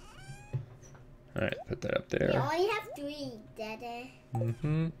 Alright, put that up You there. only have 3, Dada.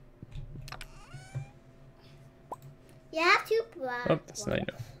 Mm-hmm. You have 2 black. Oh, that's not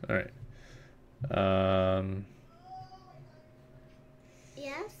enough. Alright. You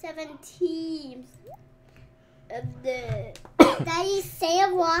have 17. Daddy, say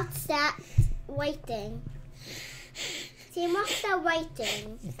what's that waiting. Say what's that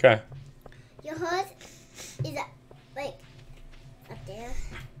waiting. Okay. Your horse is like up there.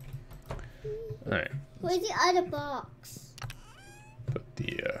 Alright. Where's the other box? Put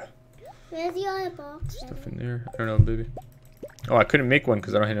the Where's the other box? stuff in there. I don't know, baby. Oh, I couldn't make one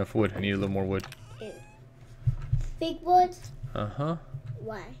because I don't have enough wood. I need a little more wood. Big wood? Uh-huh.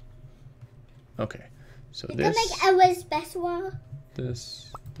 Why? Okay. So You can this, make a really special one.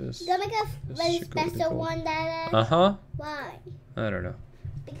 this. You can make a This really should go with the special gold. one, Dada. Uh-huh. Why? I don't know.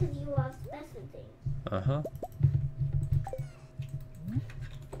 Because you love special things. Uh-huh.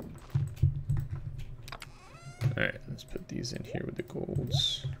 Alright, let's put these in here with the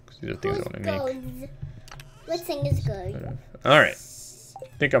golds. Because these are things I want to make. Goes? Which thing is good? Alright.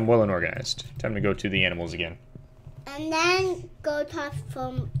 I think I'm well and organized. Time to go to the animals again. And then go top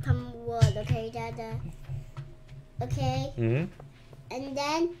from wood, okay, Dada? Okay? Mm-hmm. And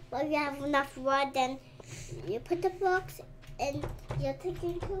then when you have enough wood, then you put the box in your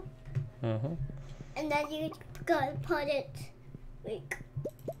chicken coop. Uh-huh. And then you go put it like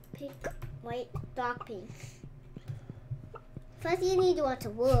pink, white, dark pink. First you need lots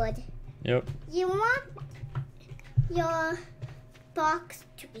of wood. Yep. You want your box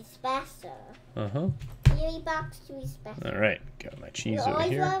to be special. Uh-huh. Your box to be special. Alright. Got my cheese You over always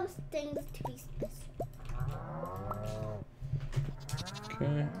here. love things to be special.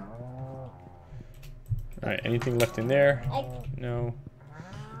 Okay. Alright, anything left in there? No.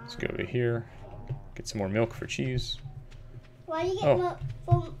 Let's go over here. Get some more milk for cheese. Why do you get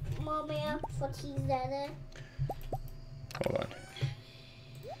Oh. more milk for cheese, Dada? Hold on.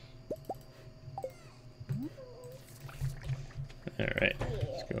 Alright,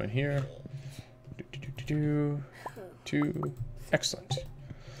 let's go in here. Two. Excellent.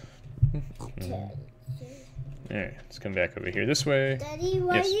 Alright, let's come back over here this way. Daddy,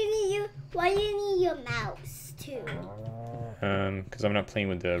 why Yes. do you need your mouse too? Because I'm not playing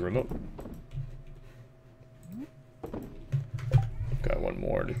with the remote. Got one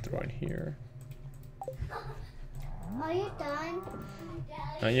more to throw in here. Are you done?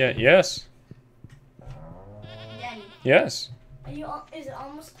 Not yet. Yes. Daddy, Yes. is it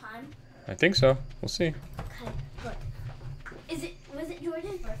almost time? I think so. We'll see. Okay, good. Was it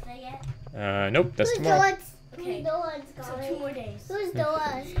Jordan's birthday yet? Nope. That's tomorrow. Okay. Who's Dawn's So going? 2 more days. Who's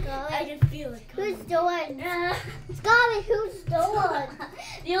Dawn's I going? can feel it coming. Who's Dawn? Scarlet, who's Dawn?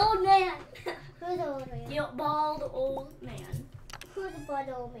 The old man. Who's the old man? The bald old man. Who's the bald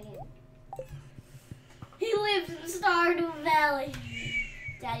old man? He lives in Stardew Valley.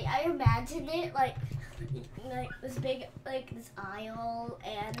 Daddy, I imagine it like this big, like this aisle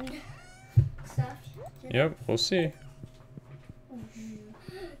and stuff. Yep. We'll see.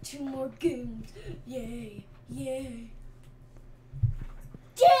 2 more games. Yay. Yay.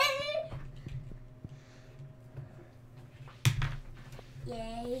 Yay,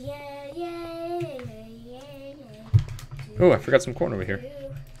 yay, yay, yay, yay, yay. Oh, I forgot some corn over here. 2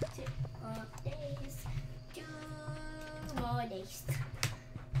 more days.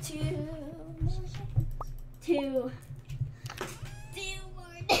 2 more days. 2 more days. 2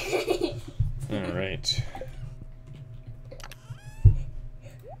 more days. All right.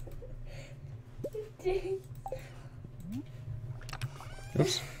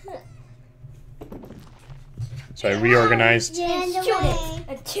 Oops. So I reorganized. And Shoot away. it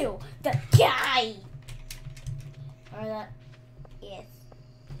until the guy. Or that. Yes.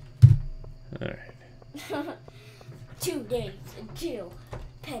 All right. 2 days until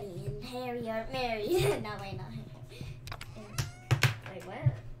Penny and Harry are married. No, wait, not Harry. Wait, what?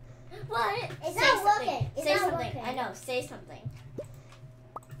 What? It's Say not something. working. It's Say not something. working. I know. Say something.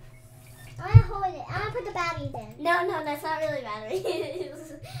 I want to hold it. I want to put the batteries in. No, that's not really battery.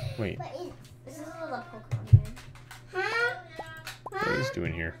 Wait. But This is a little Pokemon game.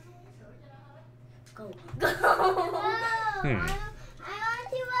 doing here? Go. Hmm. I want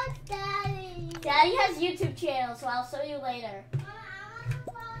to watch Daddy. Daddy has YouTube channel, so I'll show you later.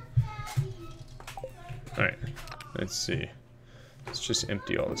 Alright, let's see. Let's just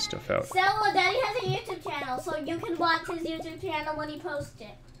empty all this stuff out. Stella, Daddy has a YouTube channel, so you can watch his YouTube channel when he posts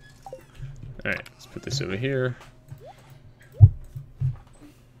it. Alright, let's put this over here.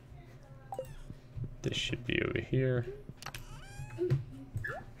 This should be over here.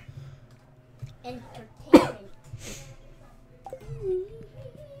 Entertainment.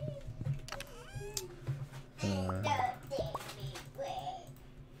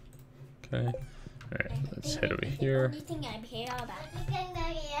 Okay. Alright, let's head over here. The only thing I'm here about.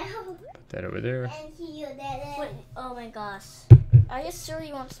 Put that over there. Wait, oh my gosh. Are you sure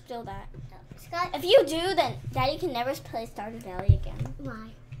you won't spill that? Scott, If you do, then Daddy can never play Stardew Valley again. why?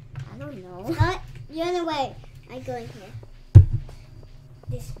 I don't know. Scott, you're in the way. I go in here.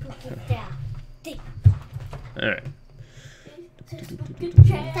 This book is down. Alright.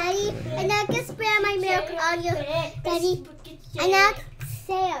 Daddy, I'm not gonna spare my milk on you. Daddy, I'm not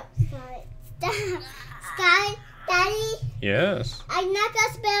Sam. Scott, stop. Scott, Daddy, Yes. I'm not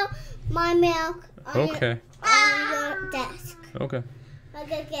gonna spill my milk on Okay. your desk. Okay. I'm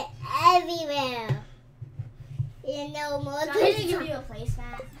gonna get everywhere. You know more. I'm going to give you a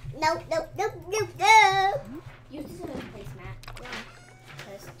placemat. Nope. Use this as a placemat.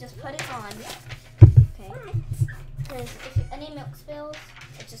 Just put it on. Okay. Because if any milk spills,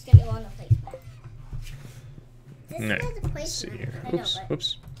 it's just going to go on the placemat. This Alright, is a let's see place. here. I know, Oops, but-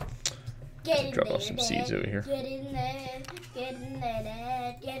 whoops. Get in Drop there, off some Dad. seeds over here. Get in there. Get in there,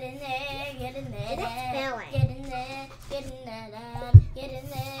 Dad. Get in there. Get in there, It's Dad. spilling. Get in there. Get in there, Dad. Get in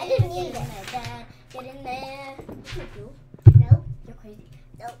there. I didn't Get need in it. there, Dad. Get in there. You. Nope. You're crazy.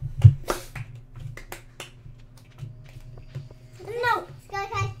 Nope. No. Scott,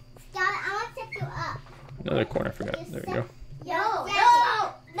 I want to set you up. Another corner, I forgot. There we go. No.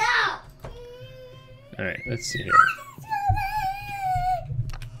 Alright, let's see here.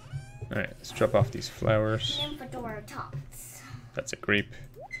 Alright, let's drop off these flowers. Nymphodora tops. That's a grape.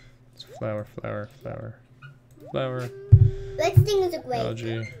 It's flower. Let's think it's a grape.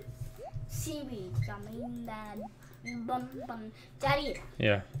 Algae. Seaweed. Yummy, Dad. Bum. Daddy,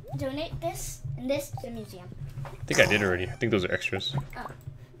 Yeah. donate this and this to the museum. I think I did already. I think those are extras.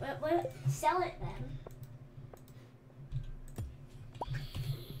 What? Sell it then.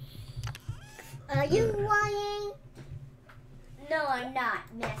 Are you lying? No, I'm not,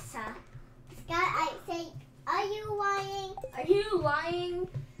 Miss. Scott, I say, are you lying? Are you lying?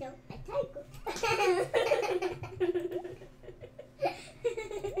 No, I tell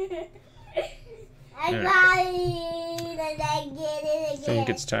I'm lying, and I get it I again. think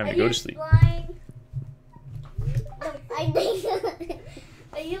it's time Are to go you to sleep. lying? No, I think so.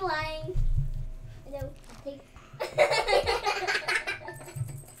 Are you lying? No, I think.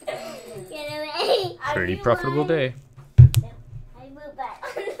 Get away. Are Pretty you profitable lying? day. I move back.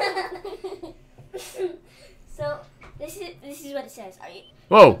 So this is what it says. Are you?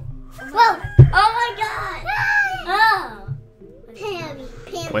 Whoa! Whoa! Oh my God! Oh. Pammy.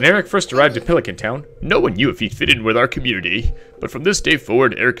 When Eric first arrived in Pelican Town, no one knew if he'd fit in with our community. But from this day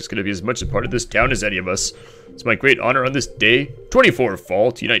forward, Eric is going to be as much a part of this town as any of us. It's my great honor on this day, 24 of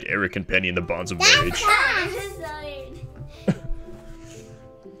fall, to unite Eric and Penny in the bonds of marriage. This is weird.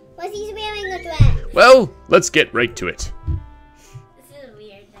 Was he wearing a dress? Well, let's get right to it. This is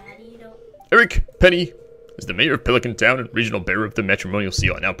weird, Daddy. You don't. Eric, Penny, as the mayor of Pelican Town and regional bearer of the matrimonial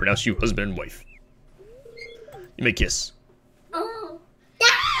seal, I now pronounce you husband and wife. You may kiss. Oh.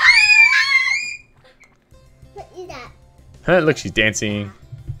 What is that? Huh, look, she's dancing.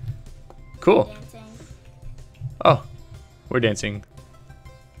 Cool. Dancing. Oh, we're dancing.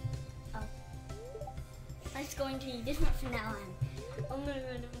 I'm just going to do this much from now on. Oh my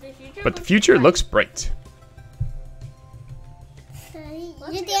God, the future. But the future looks bright.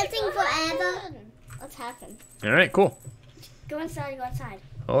 You're dancing forever. What's happened? All right, cool. Go inside. Go outside.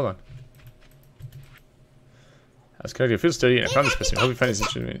 Hold on. I was conducting a field study and I found this specimen. I hope you find this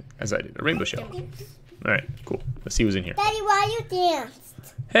interesting as I did. A rainbow shell. All right, cool. Let's see who's in here. Daddy, why you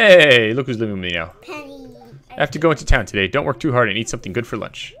danced? Hey, look who's living with me now. Penny. I have to go into town today. Don't work too hard and eat something good for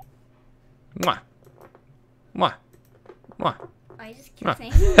lunch. Mwah. Mwah. Mwah. I just keep Mwah.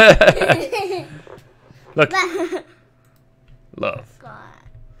 saying. Look. Love. God.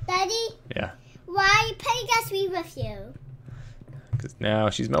 Daddy, Yeah. why Penny got sweet with you? Because now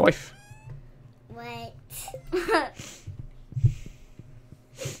she's my wife. What?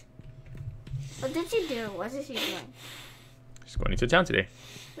 What did she do? What is she doing? She's going into town today.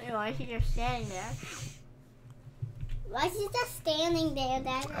 Wait, why is she just standing there? Why is he just standing there,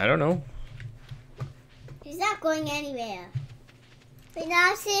 Dad? I don't know. He's not going anywhere. But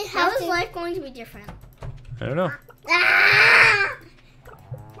now see How how is life going to be different? I don't know. Ah!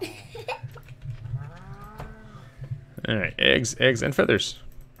 Alright, eggs, and feathers.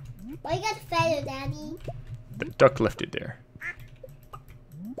 Why you got the feather, Daddy? The duck left it there.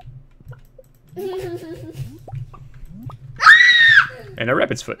 And a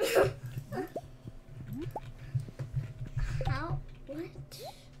rabbit's foot. How? What?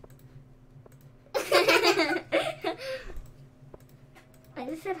 I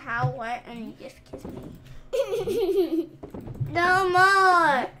just said how, what, and you just kissed me. No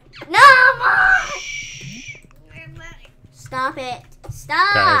more! No more! Stop it.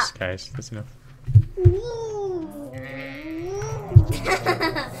 Stop! Guys, that's enough.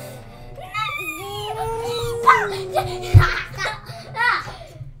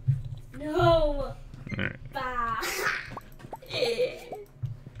 No! Alright. Bah.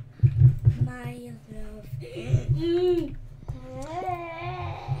 My love.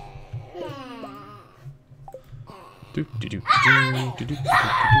 Do, do, do, do, do, do, do, do.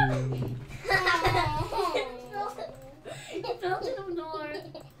 It fell to the door.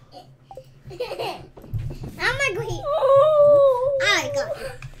 I'm gonna go here. I got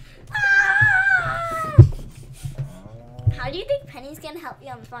it. How do you think Penny's gonna help you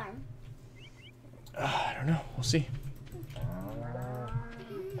on the farm? I don't know. We'll see.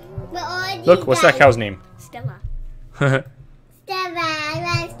 But all Look, what's that cow's name? Stella. Stella, I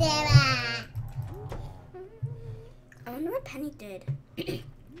love Stella. I wonder what Penny did.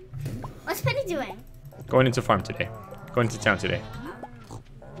 What's Penny doing? Going into farm today. Going to town today.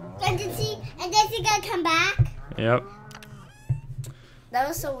 And then she gonna come back. Yep. That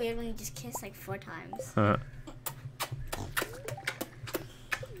was so weird when you just kissed like 4 times. Uh,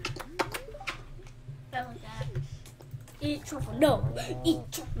 I like that. Eat truffle. No. Eat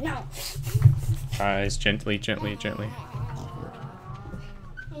truffle. No. guys, gently, gently, gently.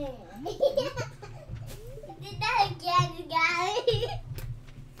 Did that again, guys.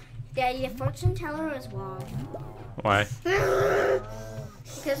 Daddy, the fortune teller was wrong. Why?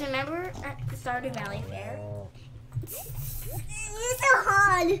 Because remember at the Stardew Valley Fair? You're so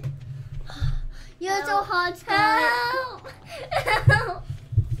hard. You're so hard, Scott. Help! Help!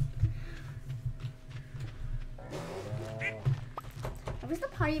 What was the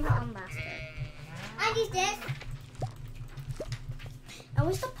party on last day? I use this. I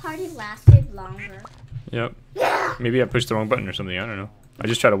wish the party lasted longer. Yep. Maybe I pushed the wrong button or something. I don't know. I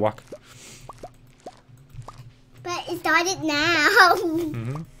just try to walk. But it started now.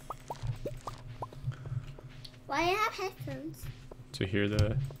 Mm-hmm. Why do you have headphones? To hear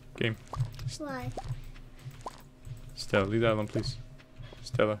the game. Why? Stella, leave that alone, please.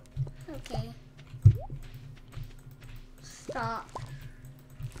 Stella. Okay. Stop.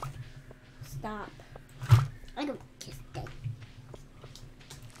 Stop. I don't kiss them.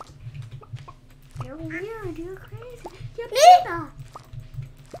 You're weird. You're crazy. You're Me? pizza.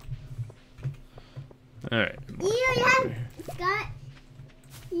 Alright. You have, Scott,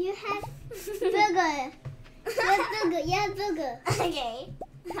 you have burger. You have burger. You have burger. Okay.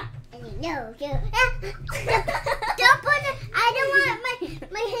 No, don't put it. I don't want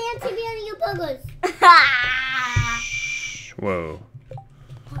my hand to be on your burgers. Whoa.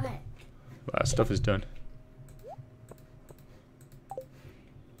 What? That stuff is done.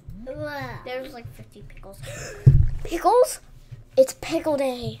 There's like 50 pickles. Pickles? It's pickle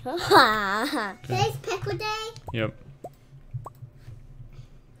day. Today's pickle day. Yep.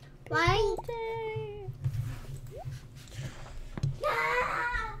 Why?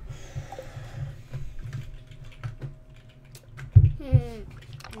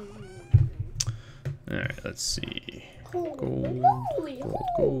 Alright, let's see. Cool. Gold.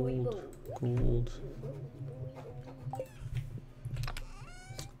 Gold. Gold.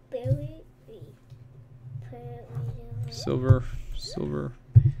 Silver. Silver.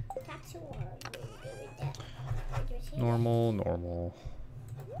 Normal. Normal.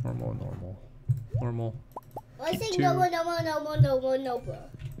 Normal. Normal. Normal. Why say Two. no more, no more, no more, no more, no more?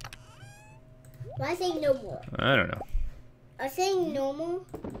 Why say no more? I don't know. I say normal.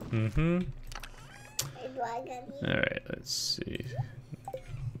 Mm-hmm. Do I get it? Alright, let's see.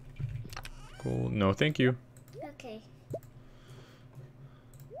 Gold. No, thank you. Okay.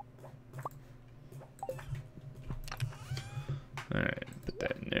 Alright, put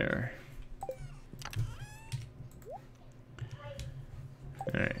that in there.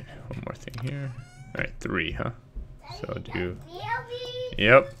 Alright, one more thing here. Alright, 3, huh? So I'll do.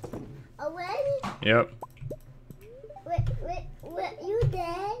 Yep. Already? Yep. Wait, you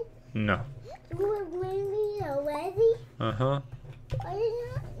dead? No. You were really already? Uh-huh. Why you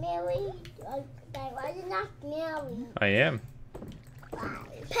not marry? Dad, why you not marry? I am.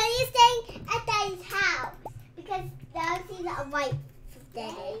 Penny's staying at Daddy's house because Daddy's a wife for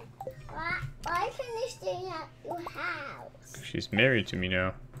Daddy. Why is Penny staying at your house? She's married to me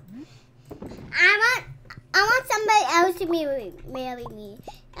now. I want somebody else to marry me.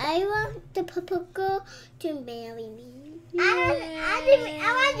 I want the purple girl to marry me. I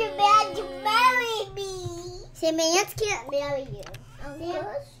want the man to marry me. So man can't marry you.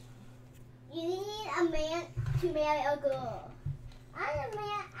 You need a man to marry a girl. I'm a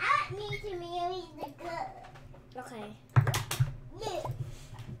man. I want me to marry the girl. Okay. Yeah.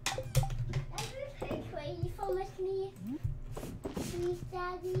 Are you pretty crazy for me? Please,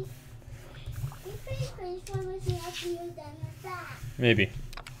 Daddy. You pretty crazy for me after you're done with that. Maybe.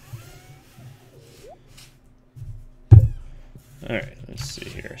 Alright, let's see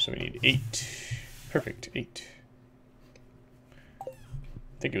here. So we need 8. Perfect, 8. I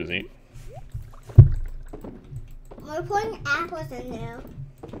think it was 8. We're putting apples in there.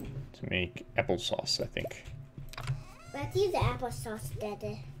 To make applesauce, I think. Let's use the applesauce,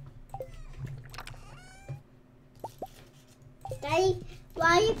 Daddy. Daddy,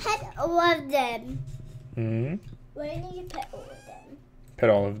 why you pet all of them? Mm-hmm. Why did you pet all of them? Pet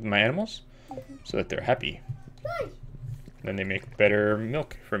all of my animals so that they're happy. Why? Then they make better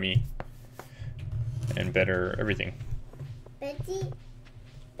milk for me. And better everything.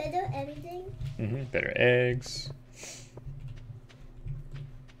 Better everything? Mm-hmm. Better eggs.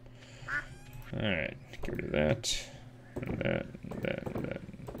 Alright, get rid of that. And that, and that, and that,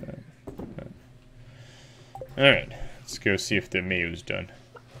 and that, and that. Alright, let's go see if the mayo's done.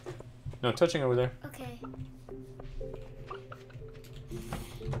 No touching over there. Okay.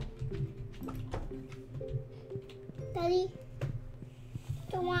 Daddy,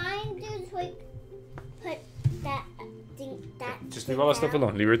 the wine just like put that thing that. Just leave all that stuff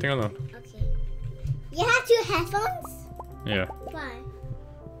alone. Leave everything alone. Okay. You have 2 headphones? Yeah, Why?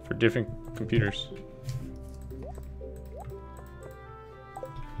 for different computers.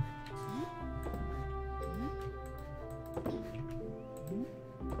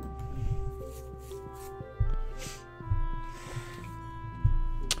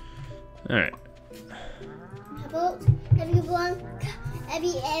 Alright.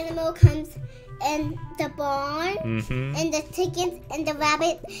 Every animal comes in the barn, Mm-hmm. and the chickens, and the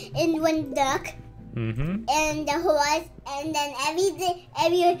rabbit, and one duck, Mm-hmm. and the horse, and then every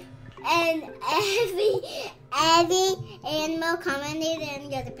animal come in there, and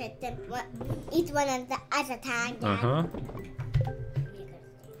you have to pet them each one at a time. Dad. Uh-huh.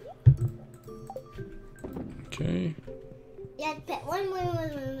 Okay. You have to pet one.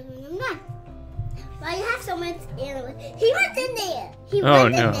 Why you have so much animals? He went in there. Oh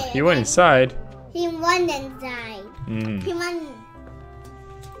no, he went inside. He went inside. Mm. He went.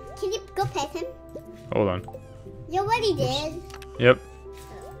 Can you go pet him? Hold on. You already did. Yep.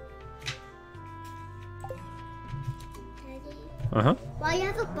 Daddy, Uh-huh. why you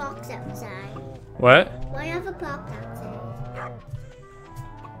have a box outside? What? Why you have a box outside?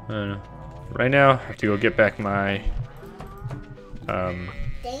 I don't know. Right now, I have to go get back my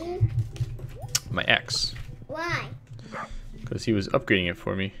Thing? my axe. Why? Because he was upgrading it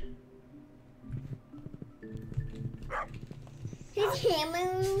for me. He's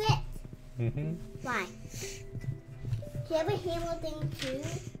hammering it. Mm-hmm. Why? Do you have a hammer thing too?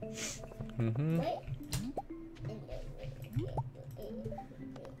 Mm-hmm. Wait.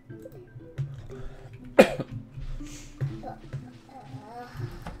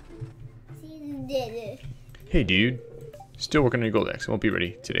 See, did it. Hey, dude. Still working on your gold axe. It won't be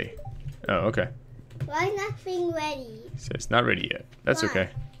ready today. Oh, okay. Why is nothing ready? He says it's not ready yet. That's Why? okay.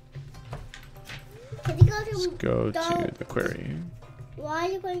 Can you go to Let's go to the aquarium. Why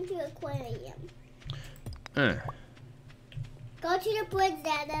are you going to the aquarium? Uh. Go to the bridge,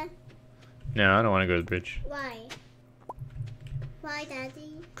 Dada. No, I don't want to go to the bridge. Why? Why,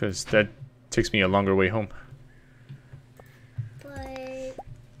 Daddy? Because that takes me a longer way home. But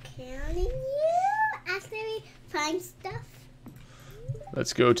can you actually find stuff?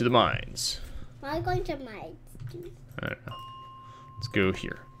 Let's go to the mines. Why are you going to my? I don't know. Let's go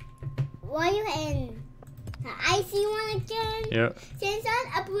here. Why are you in the icy one again? Yep. Since there's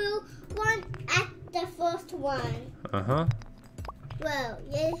a blue one at the first one. Uh-huh. Well,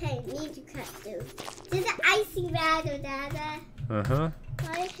 you need to cut those. There's an icy ladder, Dada. Uh-huh.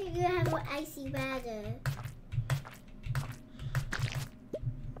 Why should you have an icy ladder?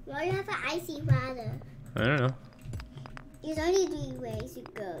 Why do you have an icy ladder? I don't know. There's only 3 ways to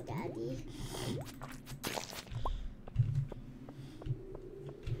go, Daddy.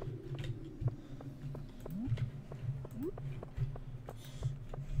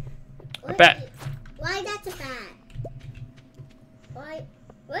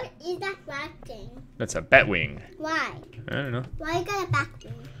 That's a bat wing. Why? I don't know. Why you got a bat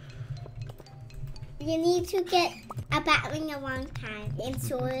wing? You need to get a bat wing at one time and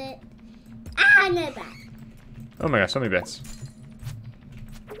sort it. Ah, another bat. Oh my gosh, so many bats.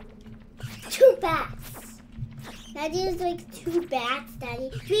 2 bats. Daddy is like 2 bats, Daddy.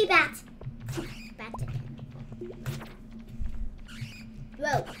 3 bats. Bats again.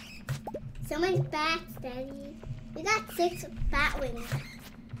 Whoa. So many bats, Daddy. You got 6 bat wings.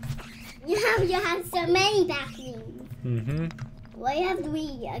 You have so many bat wings. Mm-hmm. Why you have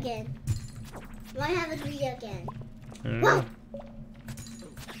 3 again? Why have a 3 again? I don't Whoa. know.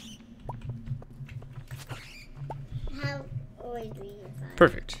 How always 3 and 5?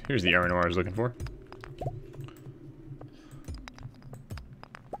 Perfect. Here's the iron ore I was looking for.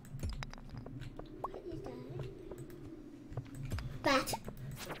 What is that? Bat.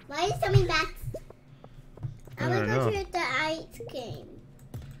 Why is so many bats? I I want to don't go know. to the ice game.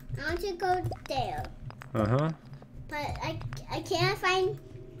 I want to go there. Uh-huh. But I can't find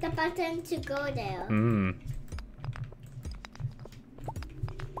the button to go there. Mm.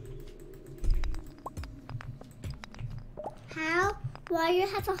 How? Why you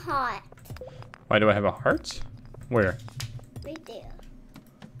have a heart? Why do I have a heart? Where? Right there.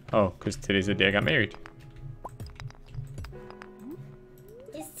 Oh, because today's the day I got married.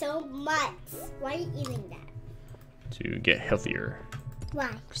 It's so much. Why are you eating that? To get healthier. Why?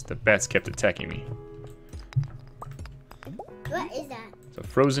 Because the bats kept attacking me. What is that? It's a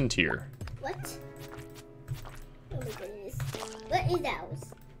frozen tear. What? Oh my goodness. What is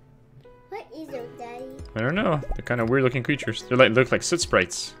those? What is those, Daddy? I don't know. They're kind of weird looking creatures. They look like soot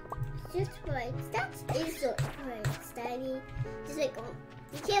sprites. Just right. That's is right, Daddy. Just like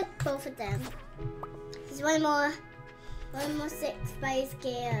you can't both of them. There's one more 6 by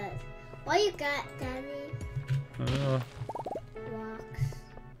scared. What you got, Daddy? I don't know. Rocks.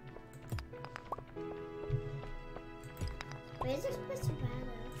 Where's this person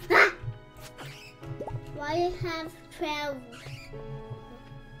rather? Why you have 12?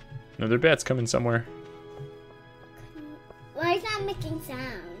 Another bat's coming somewhere. Why is not making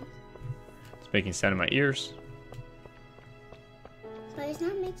sound? It's making sound in my ears. But it's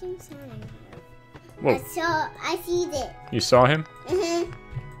not making sound. Whoa. I see it. You saw him?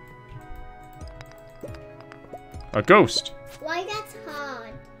 A ghost. Why that's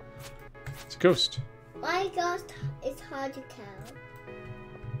hard? It's a ghost. Why ghost is hard to kill?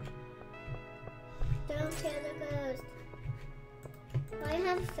 Don't kill the ghost. Why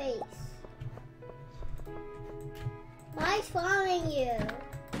have a face? Why is following you?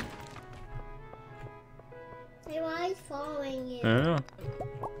 Say why is following you? I don't know.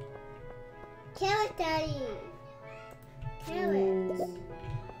 Kill it, Daddy. Kill it.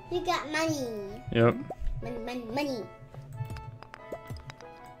 You got money. Yep. Money.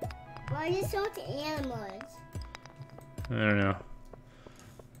 Why are you so to animals? I don't know.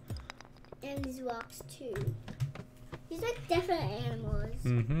 And these rocks too. These like different animals.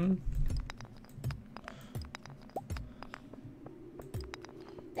 Mm-hmm.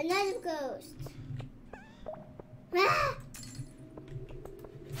 Another ghost. Ah!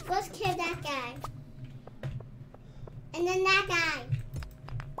 Let's kill that guy. And then that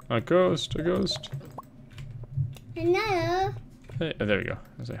guy. A ghost. A ghost. Another. Hey, oh, there we go.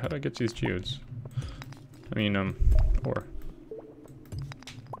 I was like, how do I get these geodes? I mean, ore.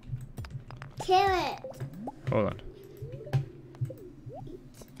 Kill it. Hold on.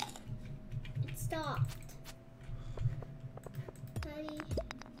 It stopped. Daddy.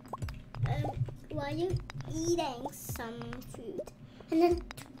 Why are you eating some food? And then,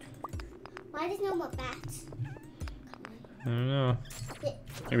 why there's no more bats? I don't know.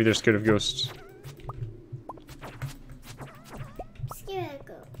 Maybe they're scared of ghosts. Scared of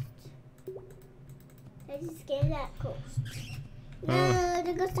ghosts. I'm scared of that ghost. No, Oh.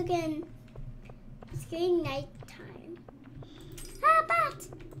 the ghost again. It's getting nighttime. Ah, bat!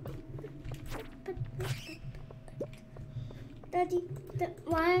 Daddy,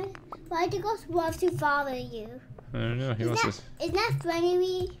 why the ghost wants to follow you? I don't know. He wants to. Isn't that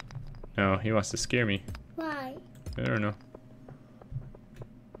funny? No, he wants to scare me. Why? I don't know.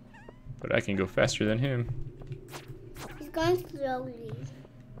 But I can go faster than him. He's going slowly.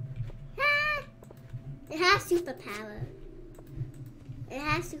 Ah! It has superpower. It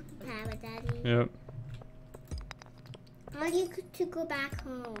has superpower, Daddy. Yep. I want you to go back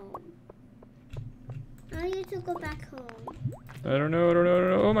home. I want you to go back home. I don't know. I don't know. I don't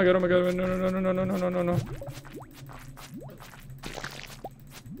know. Oh my god. Oh my god. No, no, no, no, no, no, no, no, no, no.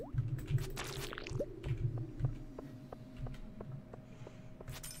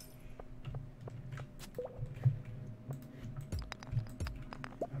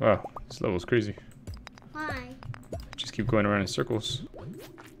 Wow, this level's crazy. keep going around in circles.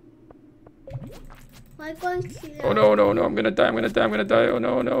 We're going to. Oh no, no, no! I'm gonna die! I'm gonna die! I'm gonna die! Oh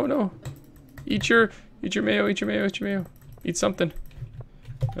no, no, no! Eat your mayo! Eat your mayo! Eat your mayo! Eat something!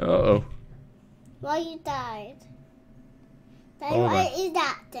 Uh oh! Why you died? Daddy, Hold what on. is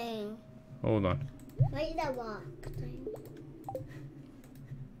that thing? Hold on. What is that rock thing?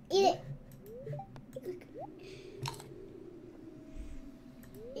 Eat it.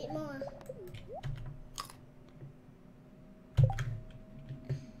 Eat more.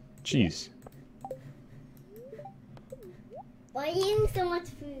 Jeez. Why are you eating so much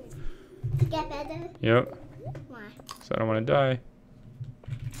food? To get better? Yep. Why? So I don't want to die.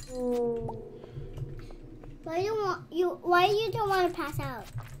 Why you don't want to pass out?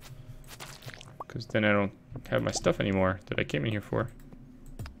 Because then I don't have my stuff anymore that I came in here for.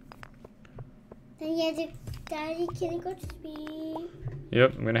 Then you have to, Daddy, can you go to sleep?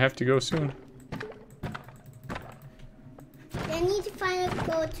 Yep, I'm gonna have to go soon. Then you need to find a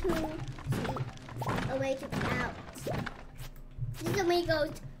go to sleep. A way to get out. This is the way it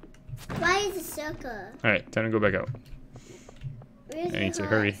goes. Why is it circle? Alright, time to go back out. Where's I your need to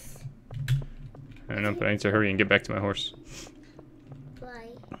hurry. horse? I don't know, but I need to hurry and get back to my horse. Why?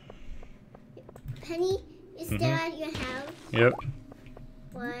 Penny is still at your house? Yep.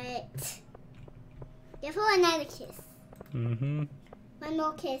 What? Give her another kiss. Mm-hmm. One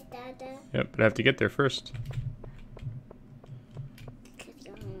more kiss, Dada. Yep, but I have to get there first.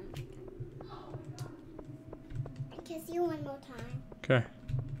 Kiss you one more time. Okay.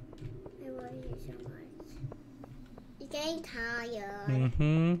 I love you so much. You're getting tired.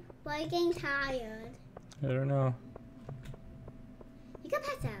 Mm-hmm. Why are you getting tired? I don't know. You can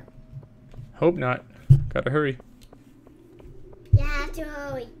pass out. Hope not. Gotta hurry. You have to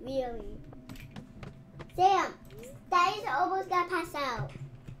hurry, really. Sam, Daddy's almost got passed out.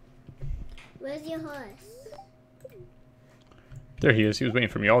 Where's your horse? There he is. He was waiting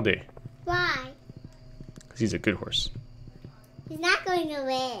for me all day. Why? Because he's a good horse. He's not going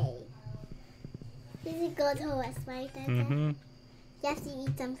away. He's a good horse, right, Dada? Mm-hmm. He has to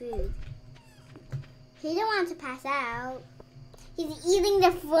eat some food. He don't want to pass out. He's eating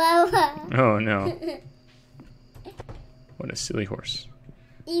the flower. Oh, no. What a silly horse.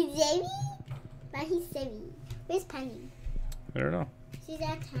 He's silly? But he's silly. Where's Penny? I don't know. She's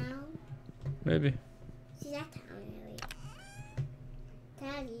at town. Maybe. She's at town, really.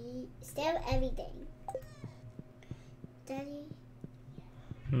 Daddy, stab everything. Daddy,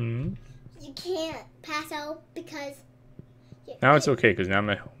 Hmm. you can't pass out because... Now it's okay, because now I'm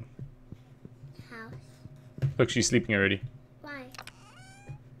at home. House. Look, she's sleeping already. Why?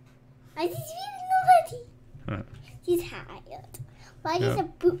 I didn't even know Huh. He's tired. Why is Yeah. a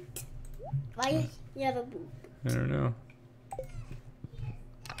boot? Why you have a boot? I don't know.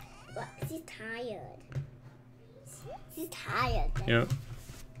 What? She's tired. She's tired. Daddy. Yep.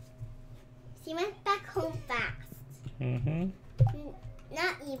 She went back home fast. Mm-hmm.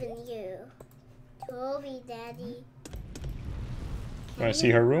 Not even you. Toby, Daddy. Want to see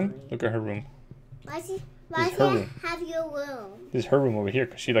her room? Look at her room. Why This is does her it room. have your room? This is her room over here,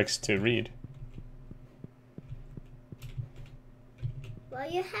 because she likes to read.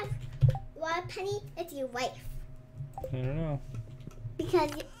 Why Penny is your wife? I don't know.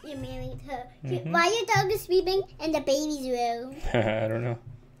 Because you married her. Mhm. Why your dog is sleeping in the baby's room? I don't know.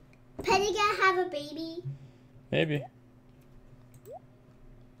 Penny gonna have a baby? Maybe.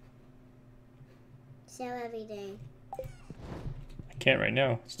 Sell everything. I can't right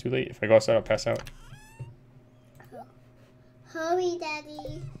now. It's too late. If I go outside, I'll pass out. Hurry,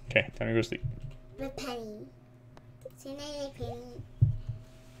 Daddy. Okay, time to go to sleep. With Penny. Say night, Penny.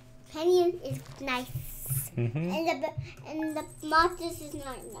 Penny is nice. Mm-hmm. And the monsters is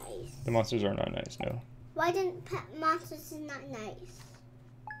not nice. The monsters are not nice, no. Why didn't monsters is not nice?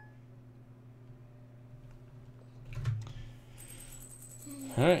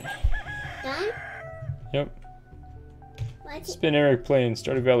 Alright. Done? Yep. Why It's been Eric playing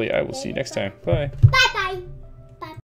Stardew Valley. I will see you next time. Bye. Bye.